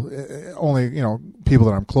people, only people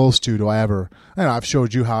that I'm close to, do I ever. I've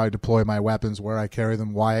showed you how I deploy my weapons, where I carry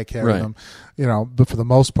them, why I carry them. But for the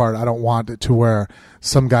most part, I don't want it to where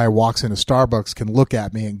some guy walks into Starbucks can look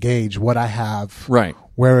at me and gauge what I have. Right.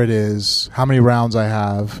 Where it is, how many rounds I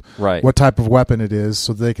have, what type of weapon it is,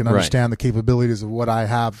 so they can understand the capabilities of what I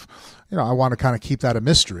have. I want to kind of keep that a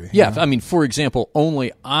mystery. Yeah, I mean, for example,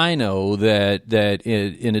 only I know that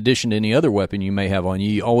in addition to any other weapon you may have on you,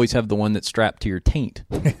 you always have the one that's strapped to your taint.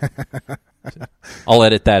 I'll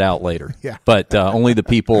edit that out later. Yeah. But only the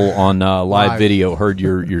people on live video heard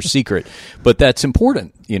your secret. But that's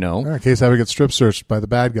important, In case I ever get strip searched by the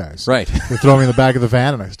bad guys. Right. They throw me in the back of the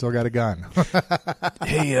van and I still got a gun.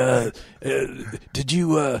 Hey, did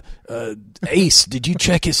you, Ace, did you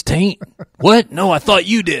check his taint? What? No, I thought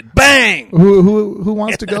you did. Bang! Who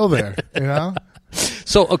wants to go there,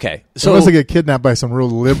 So, okay. So unless I get kidnapped by some real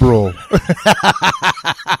liberal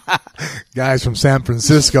guys from San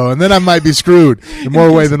Francisco, and then I might be screwed in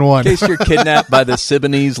more way than one. In case you're kidnapped by the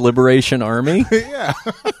Siboney's Liberation Army. Yeah.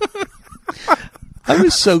 I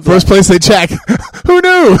was so glad. First place they check. Who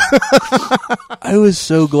knew? I was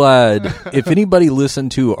so glad. If anybody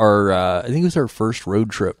listened to our, I think it was our first road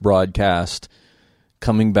trip broadcast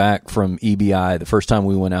coming back from EBI, the first time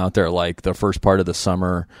we went out there, like the first part of the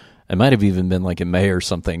summer. It might have even been like in May or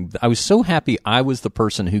something. I was so happy I was the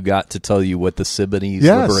person who got to tell you what the Siboney's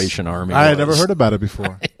Liberation Army was. I had never heard about it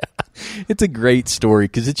before. It's a great story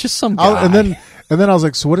because it's just some guy. And then I was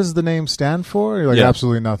like, so what does the name stand for? You're like,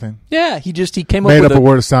 absolutely nothing. Yeah, he came Made up up a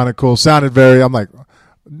word that sounded cool. Sounded I'm like,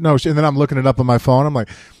 no. And then I'm looking it up on my phone. I'm like,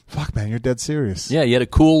 fuck, man, you're dead serious. Yeah, he had a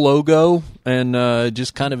cool logo and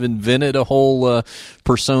just kind of invented a whole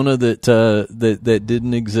persona that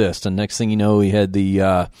didn't exist. And next thing you know, he had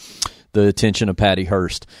the attention of Patty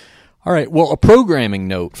Hearst. All right. Well, a programming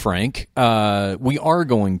note, Frank. We are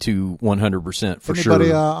going to 100% for sure.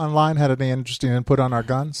 Anybody online had any interesting input on our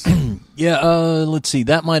guns? Yeah. Let's see.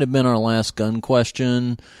 That might have been our last gun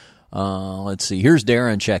question. Let's see. Here's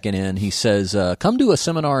Darren checking in. He says, come to a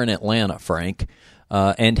seminar in Atlanta, Frank.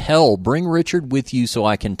 And hell, bring Richard with you so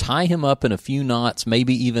I can tie him up in a few knots,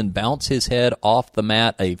 maybe even bounce his head off the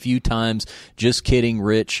mat a few times. Just kidding,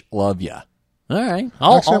 Rich. Love ya. All right.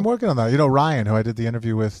 I'm working on that. You know, Ryan, who I did the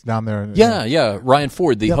interview with down there. Yeah. Ryan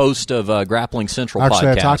Ford, the host of Grappling Central podcast. Actually,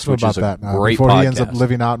 I talked to him about that. Great before podcast. He ends up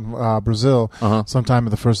living out in Brazil sometime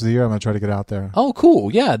in the first of the year, I'm going to try to get out there. Oh,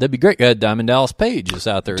 cool. Yeah, that'd be great. Diamond Dallas Page is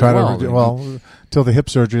out there as well. Till the hip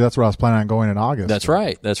surgery, that's where I was planning on going in August. That's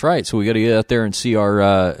right. So we got to get out there and see our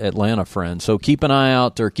Atlanta friends. So keep an eye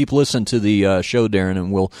out, or keep listening to the show, Darren,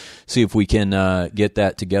 and we'll see if we can get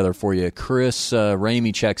that together for you. Chris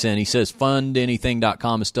Ramey checks in. He says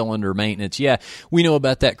fundanything.com is still under maintenance. Yeah, we know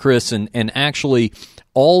about that, Chris, and actually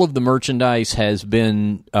all of the merchandise has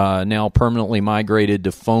been now permanently migrated to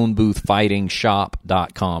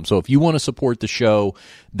phoneboothfightingshop.com. So if you want to support the show,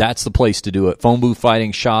 that's the place to do it.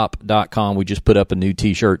 phoneboothfightingshop.com. We just put up a new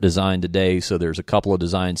T-shirt design today, so there's a couple of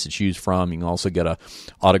designs to choose from. You can also get a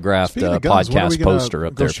autographed podcast poster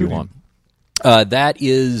up there if you want. That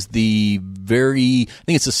is I think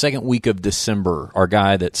it's the second week of December, our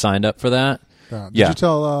guy that signed up for that. Did you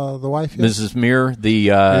tell the wife yet? Mrs. Muir, the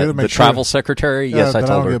travel secretary? Yes, I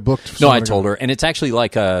told her. No, I told her. And it's actually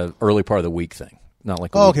like a early part of the week thing. Not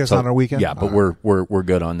like it's not a weekend. Yeah, but we're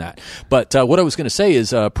good on that. But what I was going to say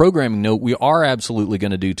is, programming note, we are absolutely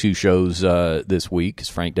going to do 2 shows this week because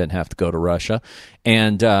Frank doesn't have to go to Russia.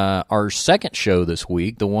 And our second show this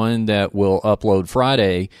week, the one that will upload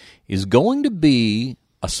Friday, is going to be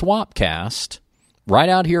a swap cast right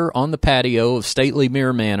out here on the patio of Stately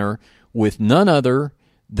Mirror Manor with none other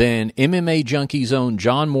than MMA Junkie's own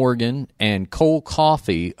John Morgan and Cole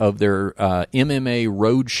Coffey of their MMA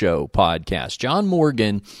Roadshow podcast. John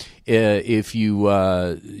Morgan, if you're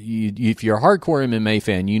a hardcore MMA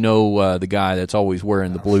fan, you know the guy that's always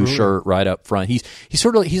wearing the blue shirt right up front.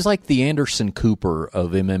 He's like the Anderson Cooper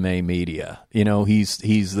of MMA media. You know, he's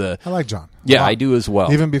the. I like John. Yeah, I do as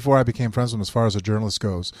well. Even before I became friends with him, as far as a journalist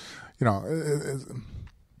goes, you know.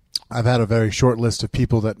 I've had a very short list of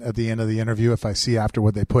people that at the end of the interview, if I see after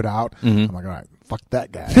what they put out, I'm like, all right, fuck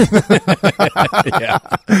that guy.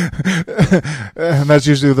 And that's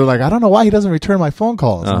usually, they're like, I don't know why he doesn't return my phone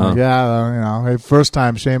calls. I'm like, hey, first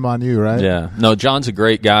time, shame on you, right? Yeah. No, John's a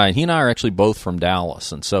great guy. He and I are actually both from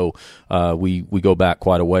Dallas, and so we go back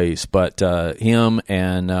quite a ways. But him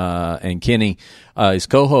and Kenny, his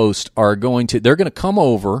co-host, they're going to come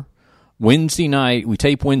over Wednesday night. We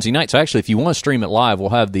tape Wednesday night. So actually, if you want to stream it live,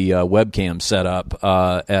 we'll have the webcam set up,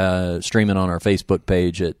 streaming on our Facebook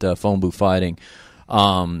page at Phone Booth Fighting,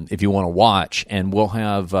 if you want to watch. And we'll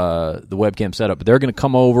have the webcam set up. But they're going to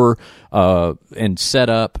come over and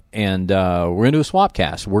set up, and we're going to do a swap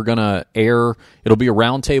cast. We're going to air. It'll be a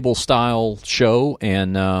roundtable style show,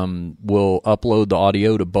 and we'll upload the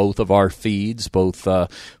audio to both of our feeds, both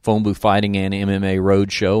Phone Booth Fighting and MMA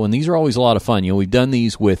Roadshow. And these are always a lot of fun. You know, we've done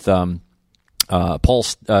these with we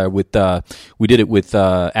did it with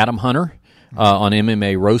Adam Hunter on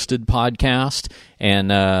MMA Roasted podcast, and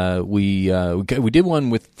we did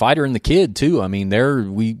one with Fighter and the Kid too. I mean,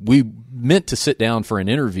 we meant to sit down for an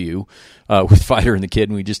interview with Fighter and the Kid,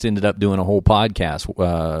 and we just ended up doing a whole podcast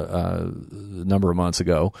a number of months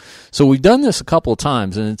ago. So we've done this a couple of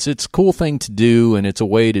times, and it's a cool thing to do, and it's a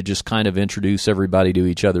way to just kind of introduce everybody to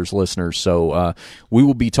each other's listeners. So we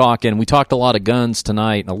will be talking. We talked a lot of guns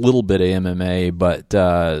tonight and a little bit of MMA, but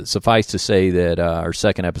suffice to say that our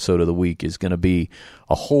second episode of the week is going to be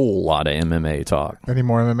a whole lot of MMA talk. Any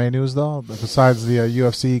more MMA news, though, besides the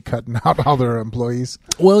UFC cutting out all their employees?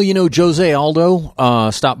 Well, you know, Jose Aldo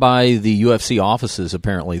stopped by the UFC offices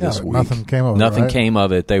apparently this week. Nothing came of it. Nothing right? came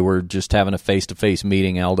of it. They were just having a face-to-face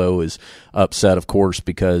meeting. Aldo is upset, of course,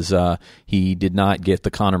 because he did not get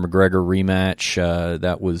the Conor McGregor rematch.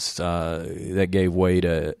 That gave way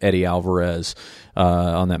to Eddie Alvarez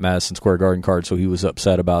on that Madison Square Garden card, so he was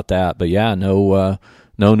upset about that. But yeah, no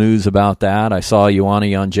news about that. I saw Joanna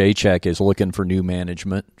Jędrzejczyk is looking for new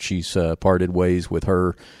management. She's parted ways with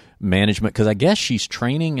her management because I guess she's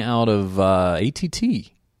training out of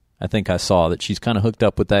ATT. I think I saw that she's kind of hooked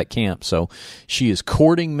up with that camp. So she is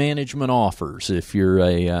courting management offers. If you're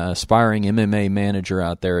a aspiring MMA manager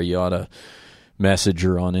out there, you ought to message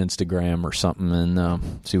her on Instagram or something and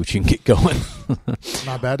see what you can get going.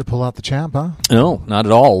 Not bad to pull out the champ, huh? No, not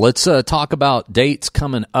at all. Let's talk about dates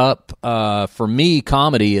coming up. For me,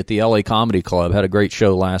 comedy at the LA Comedy Club. Had a great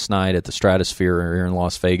show last night at the Stratosphere here in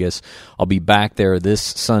Las Vegas. I'll be back there this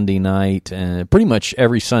Sunday night, and pretty much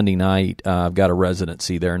every Sunday night I've got a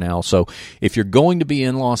residency there now. So if you're going to be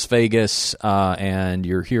in Las Vegas and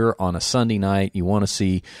you're here on a Sunday night, you want to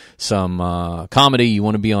see some comedy, you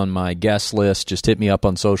want to be on my guest list, just hit me up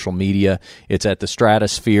on social media. It's at the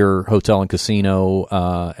Stratosphere Hotel and Casino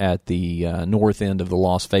at the north end of the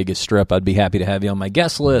Las Vegas Strip. I'd be happy to have you on my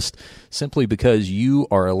guest list simply because you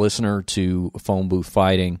are a listener to Phone Booth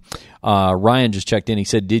Fighting. Ryan just checked in. He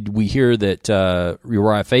said, did we hear that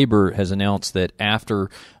Uriah Faber has announced that after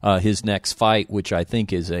his next fight, which I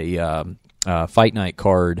think is a fight night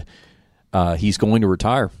card, he's going to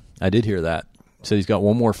retire? I did hear that. So he's got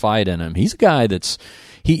one more fight in him. He's a guy that's,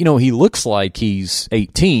 he looks like he's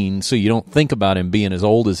 18, so you don't think about him being as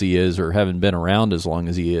old as he is or having been around as long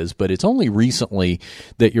as he is. But it's only recently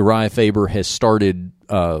that Uriah Faber has started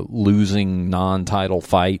losing non-title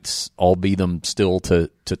fights, albeit them still to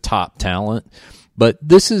top talent. But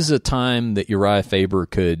this is a time that Uriah Faber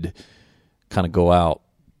could kind of go out.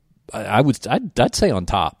 I'd say on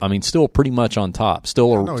top. I mean, still pretty much on top. He's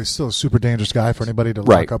still a super dangerous guy for anybody to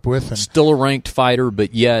lock up with. And still a ranked fighter,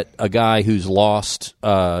 but yet a guy who's lost,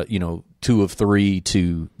 2 of 3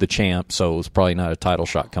 to the champ. So it's probably not a title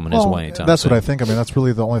shot coming his way anytime. That's what I think. I mean, that's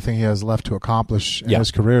really the only thing he has left to accomplish in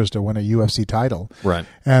his career is to win a UFC title. Right.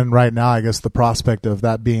 And right now, I guess the prospect of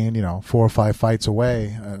that being, 4 or 5 fights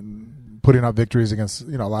away, putting up victories against,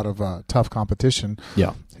 a lot of tough competition.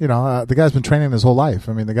 Yeah. The guy's been training his whole life.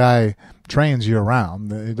 I mean, the guy trains year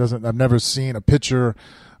round. I've never seen a pitcher,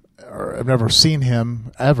 or I've never seen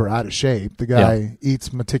him ever out of shape. The guy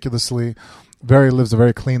eats meticulously, lives a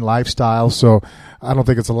very clean lifestyle. So I don't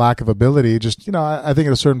think it's a lack of ability. Just, I think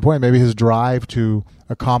at a certain point, maybe his drive to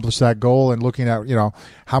accomplish that goal and looking at,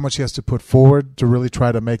 how much he has to put forward to really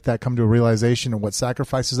try to make that come to a realization and what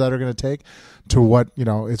sacrifices that are going to take to what,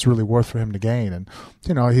 it's really worth for him to gain. And,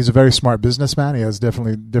 he's a very smart businessman. He has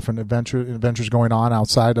definitely different adventures going on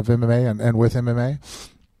outside of MMA and with MMA.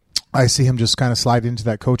 I see him just kind of slide into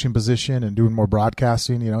that coaching position and doing more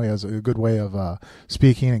broadcasting. He has a good way of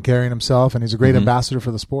speaking and carrying himself, and he's a great ambassador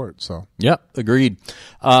for the sport. So, yep, agreed.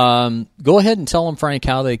 Go ahead and tell them, Frank,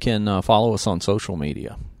 how they can follow us on social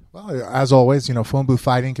media. Well, as always, Phone Booth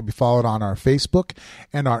Fighting can be followed on our Facebook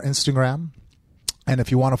and our Instagram. And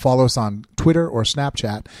if you want to follow us on Twitter or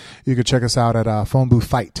Snapchat, you can check us out at Phone Booth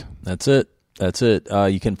Fight. That's it.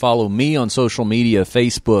 You can follow me on social media,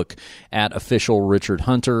 Facebook at Official Richard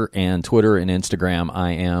Hunter, and Twitter and Instagram,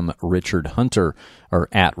 I am Richard Hunter, or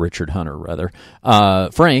at Richard Hunter, rather.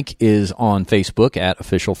 Frank is on Facebook at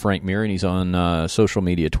Official Frank Mir, and he's on social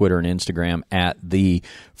media, Twitter and Instagram at The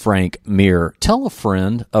Frank Mir. Tell a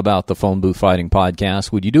friend about the Phone Booth Fighting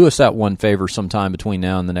Podcast. Would you do us that one favor sometime between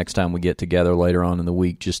now and the next time we get together later on in the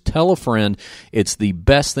week? Just tell a friend. It's the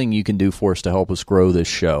best thing you can do for us to help us grow this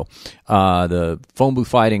show. The Phone Booth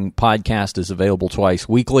Fighting Podcast is available twice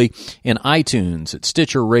weekly in iTunes, at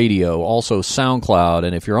Stitcher Radio, also SoundCloud.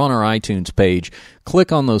 And if you're on our iTunes page,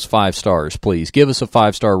 click on those 5 stars, please. Give us a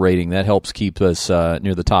 5-star rating. That helps keep us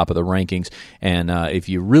near the top of the rankings. And if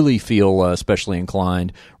you really feel especially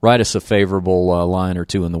inclined, write us a favorable line or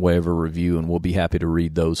two in the way of a review, and we'll be happy to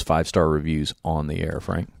read those 5-star reviews on the air,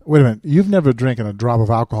 Frank. Wait a minute. You've never drinking a drop of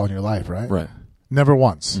alcohol in your life, right? Right. Never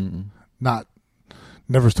once. Mm-mm.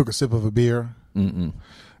 Never took a sip of a beer. Mm-mm.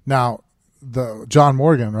 Now, the John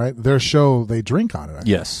Morgan, right? Their show, they drink on it.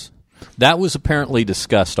 Yes. That was apparently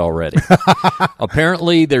discussed already.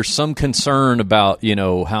 Apparently, there's some concern about,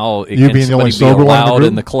 how it can somebody be allowed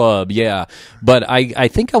in the club. Yeah. But I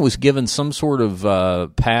think I was given some sort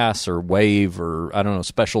of pass or waive or, I don't know,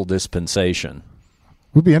 special dispensation.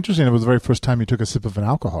 It would be interesting if it was the very first time you took a sip of an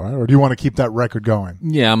alcohol, right? Or do you want to keep that record going?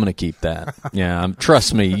 Yeah, I'm going to keep that. Yeah,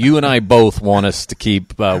 trust me. You and I both want me to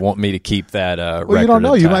keep that record. Well, you don't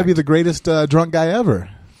know. intact. You might be the greatest drunk guy ever.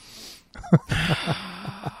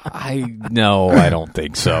 I don't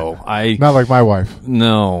think so. Not like my wife.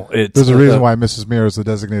 No, there's a reason why Mrs. Mir is the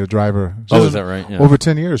designated driver. Is that right? Yeah. Over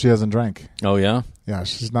 10 years, she hasn't drank. Oh yeah. Yeah,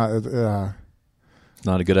 she's not.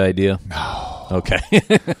 Not a good idea. No. Okay.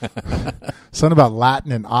 Something about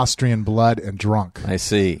Latin and Austrian blood and drunk. I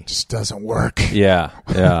see. It just doesn't work. Yeah.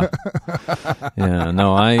 Yeah.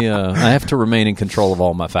 No, I have to remain in control of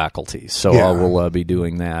all my faculties, so I will be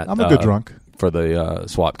doing that. I'm a good drunk. For the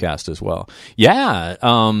Swapcast as well. Yeah.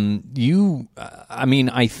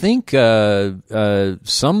 I think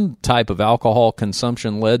some type of alcohol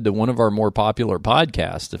consumption led to one of our more popular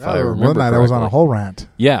podcasts, if I remember one night correctly. I was on a whole rant.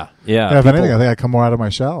 Yeah. If anything, I think I come more out of my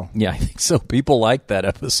shell. Yeah, I think so. People like that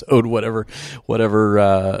episode, whatever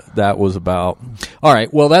that was about. All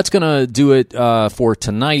right, well, that's going to do it for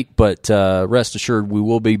tonight, but rest assured we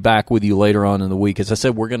will be back with you later on in the week. As I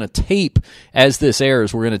said, we're going to tape, as this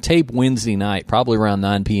airs, we're going to tape Wednesday night, probably around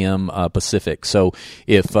 9 p.m. Pacific. So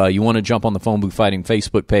if you want to jump on the Phone Booth Fighting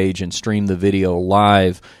Facebook page and stream the video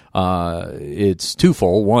live. It's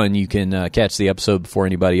twofold. One, you can catch the episode before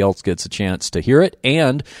anybody else gets a chance to hear it,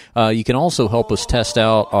 and you can also help us test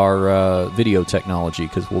out our video technology,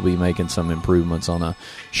 because we'll be making some improvements on a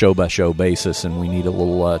show-by-show basis, and we need a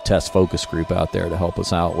little test focus group out there to help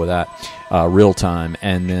us out with that real time.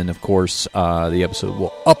 And then, of course, the episode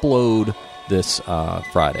will upload this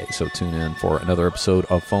Friday, so tune in for another episode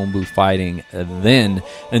of Phone Booth Fighting then.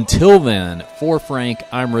 Until then, for Frank,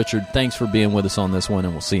 I'm Richard. Thanks for being with us on this one,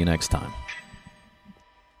 and we'll see you next time.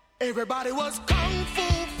 Everybody was kung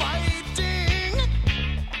fu